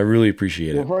 I really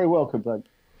appreciate it. You're very welcome, Doug.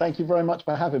 Thank you very much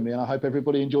for having me, and I hope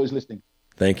everybody enjoys listening.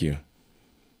 Thank you.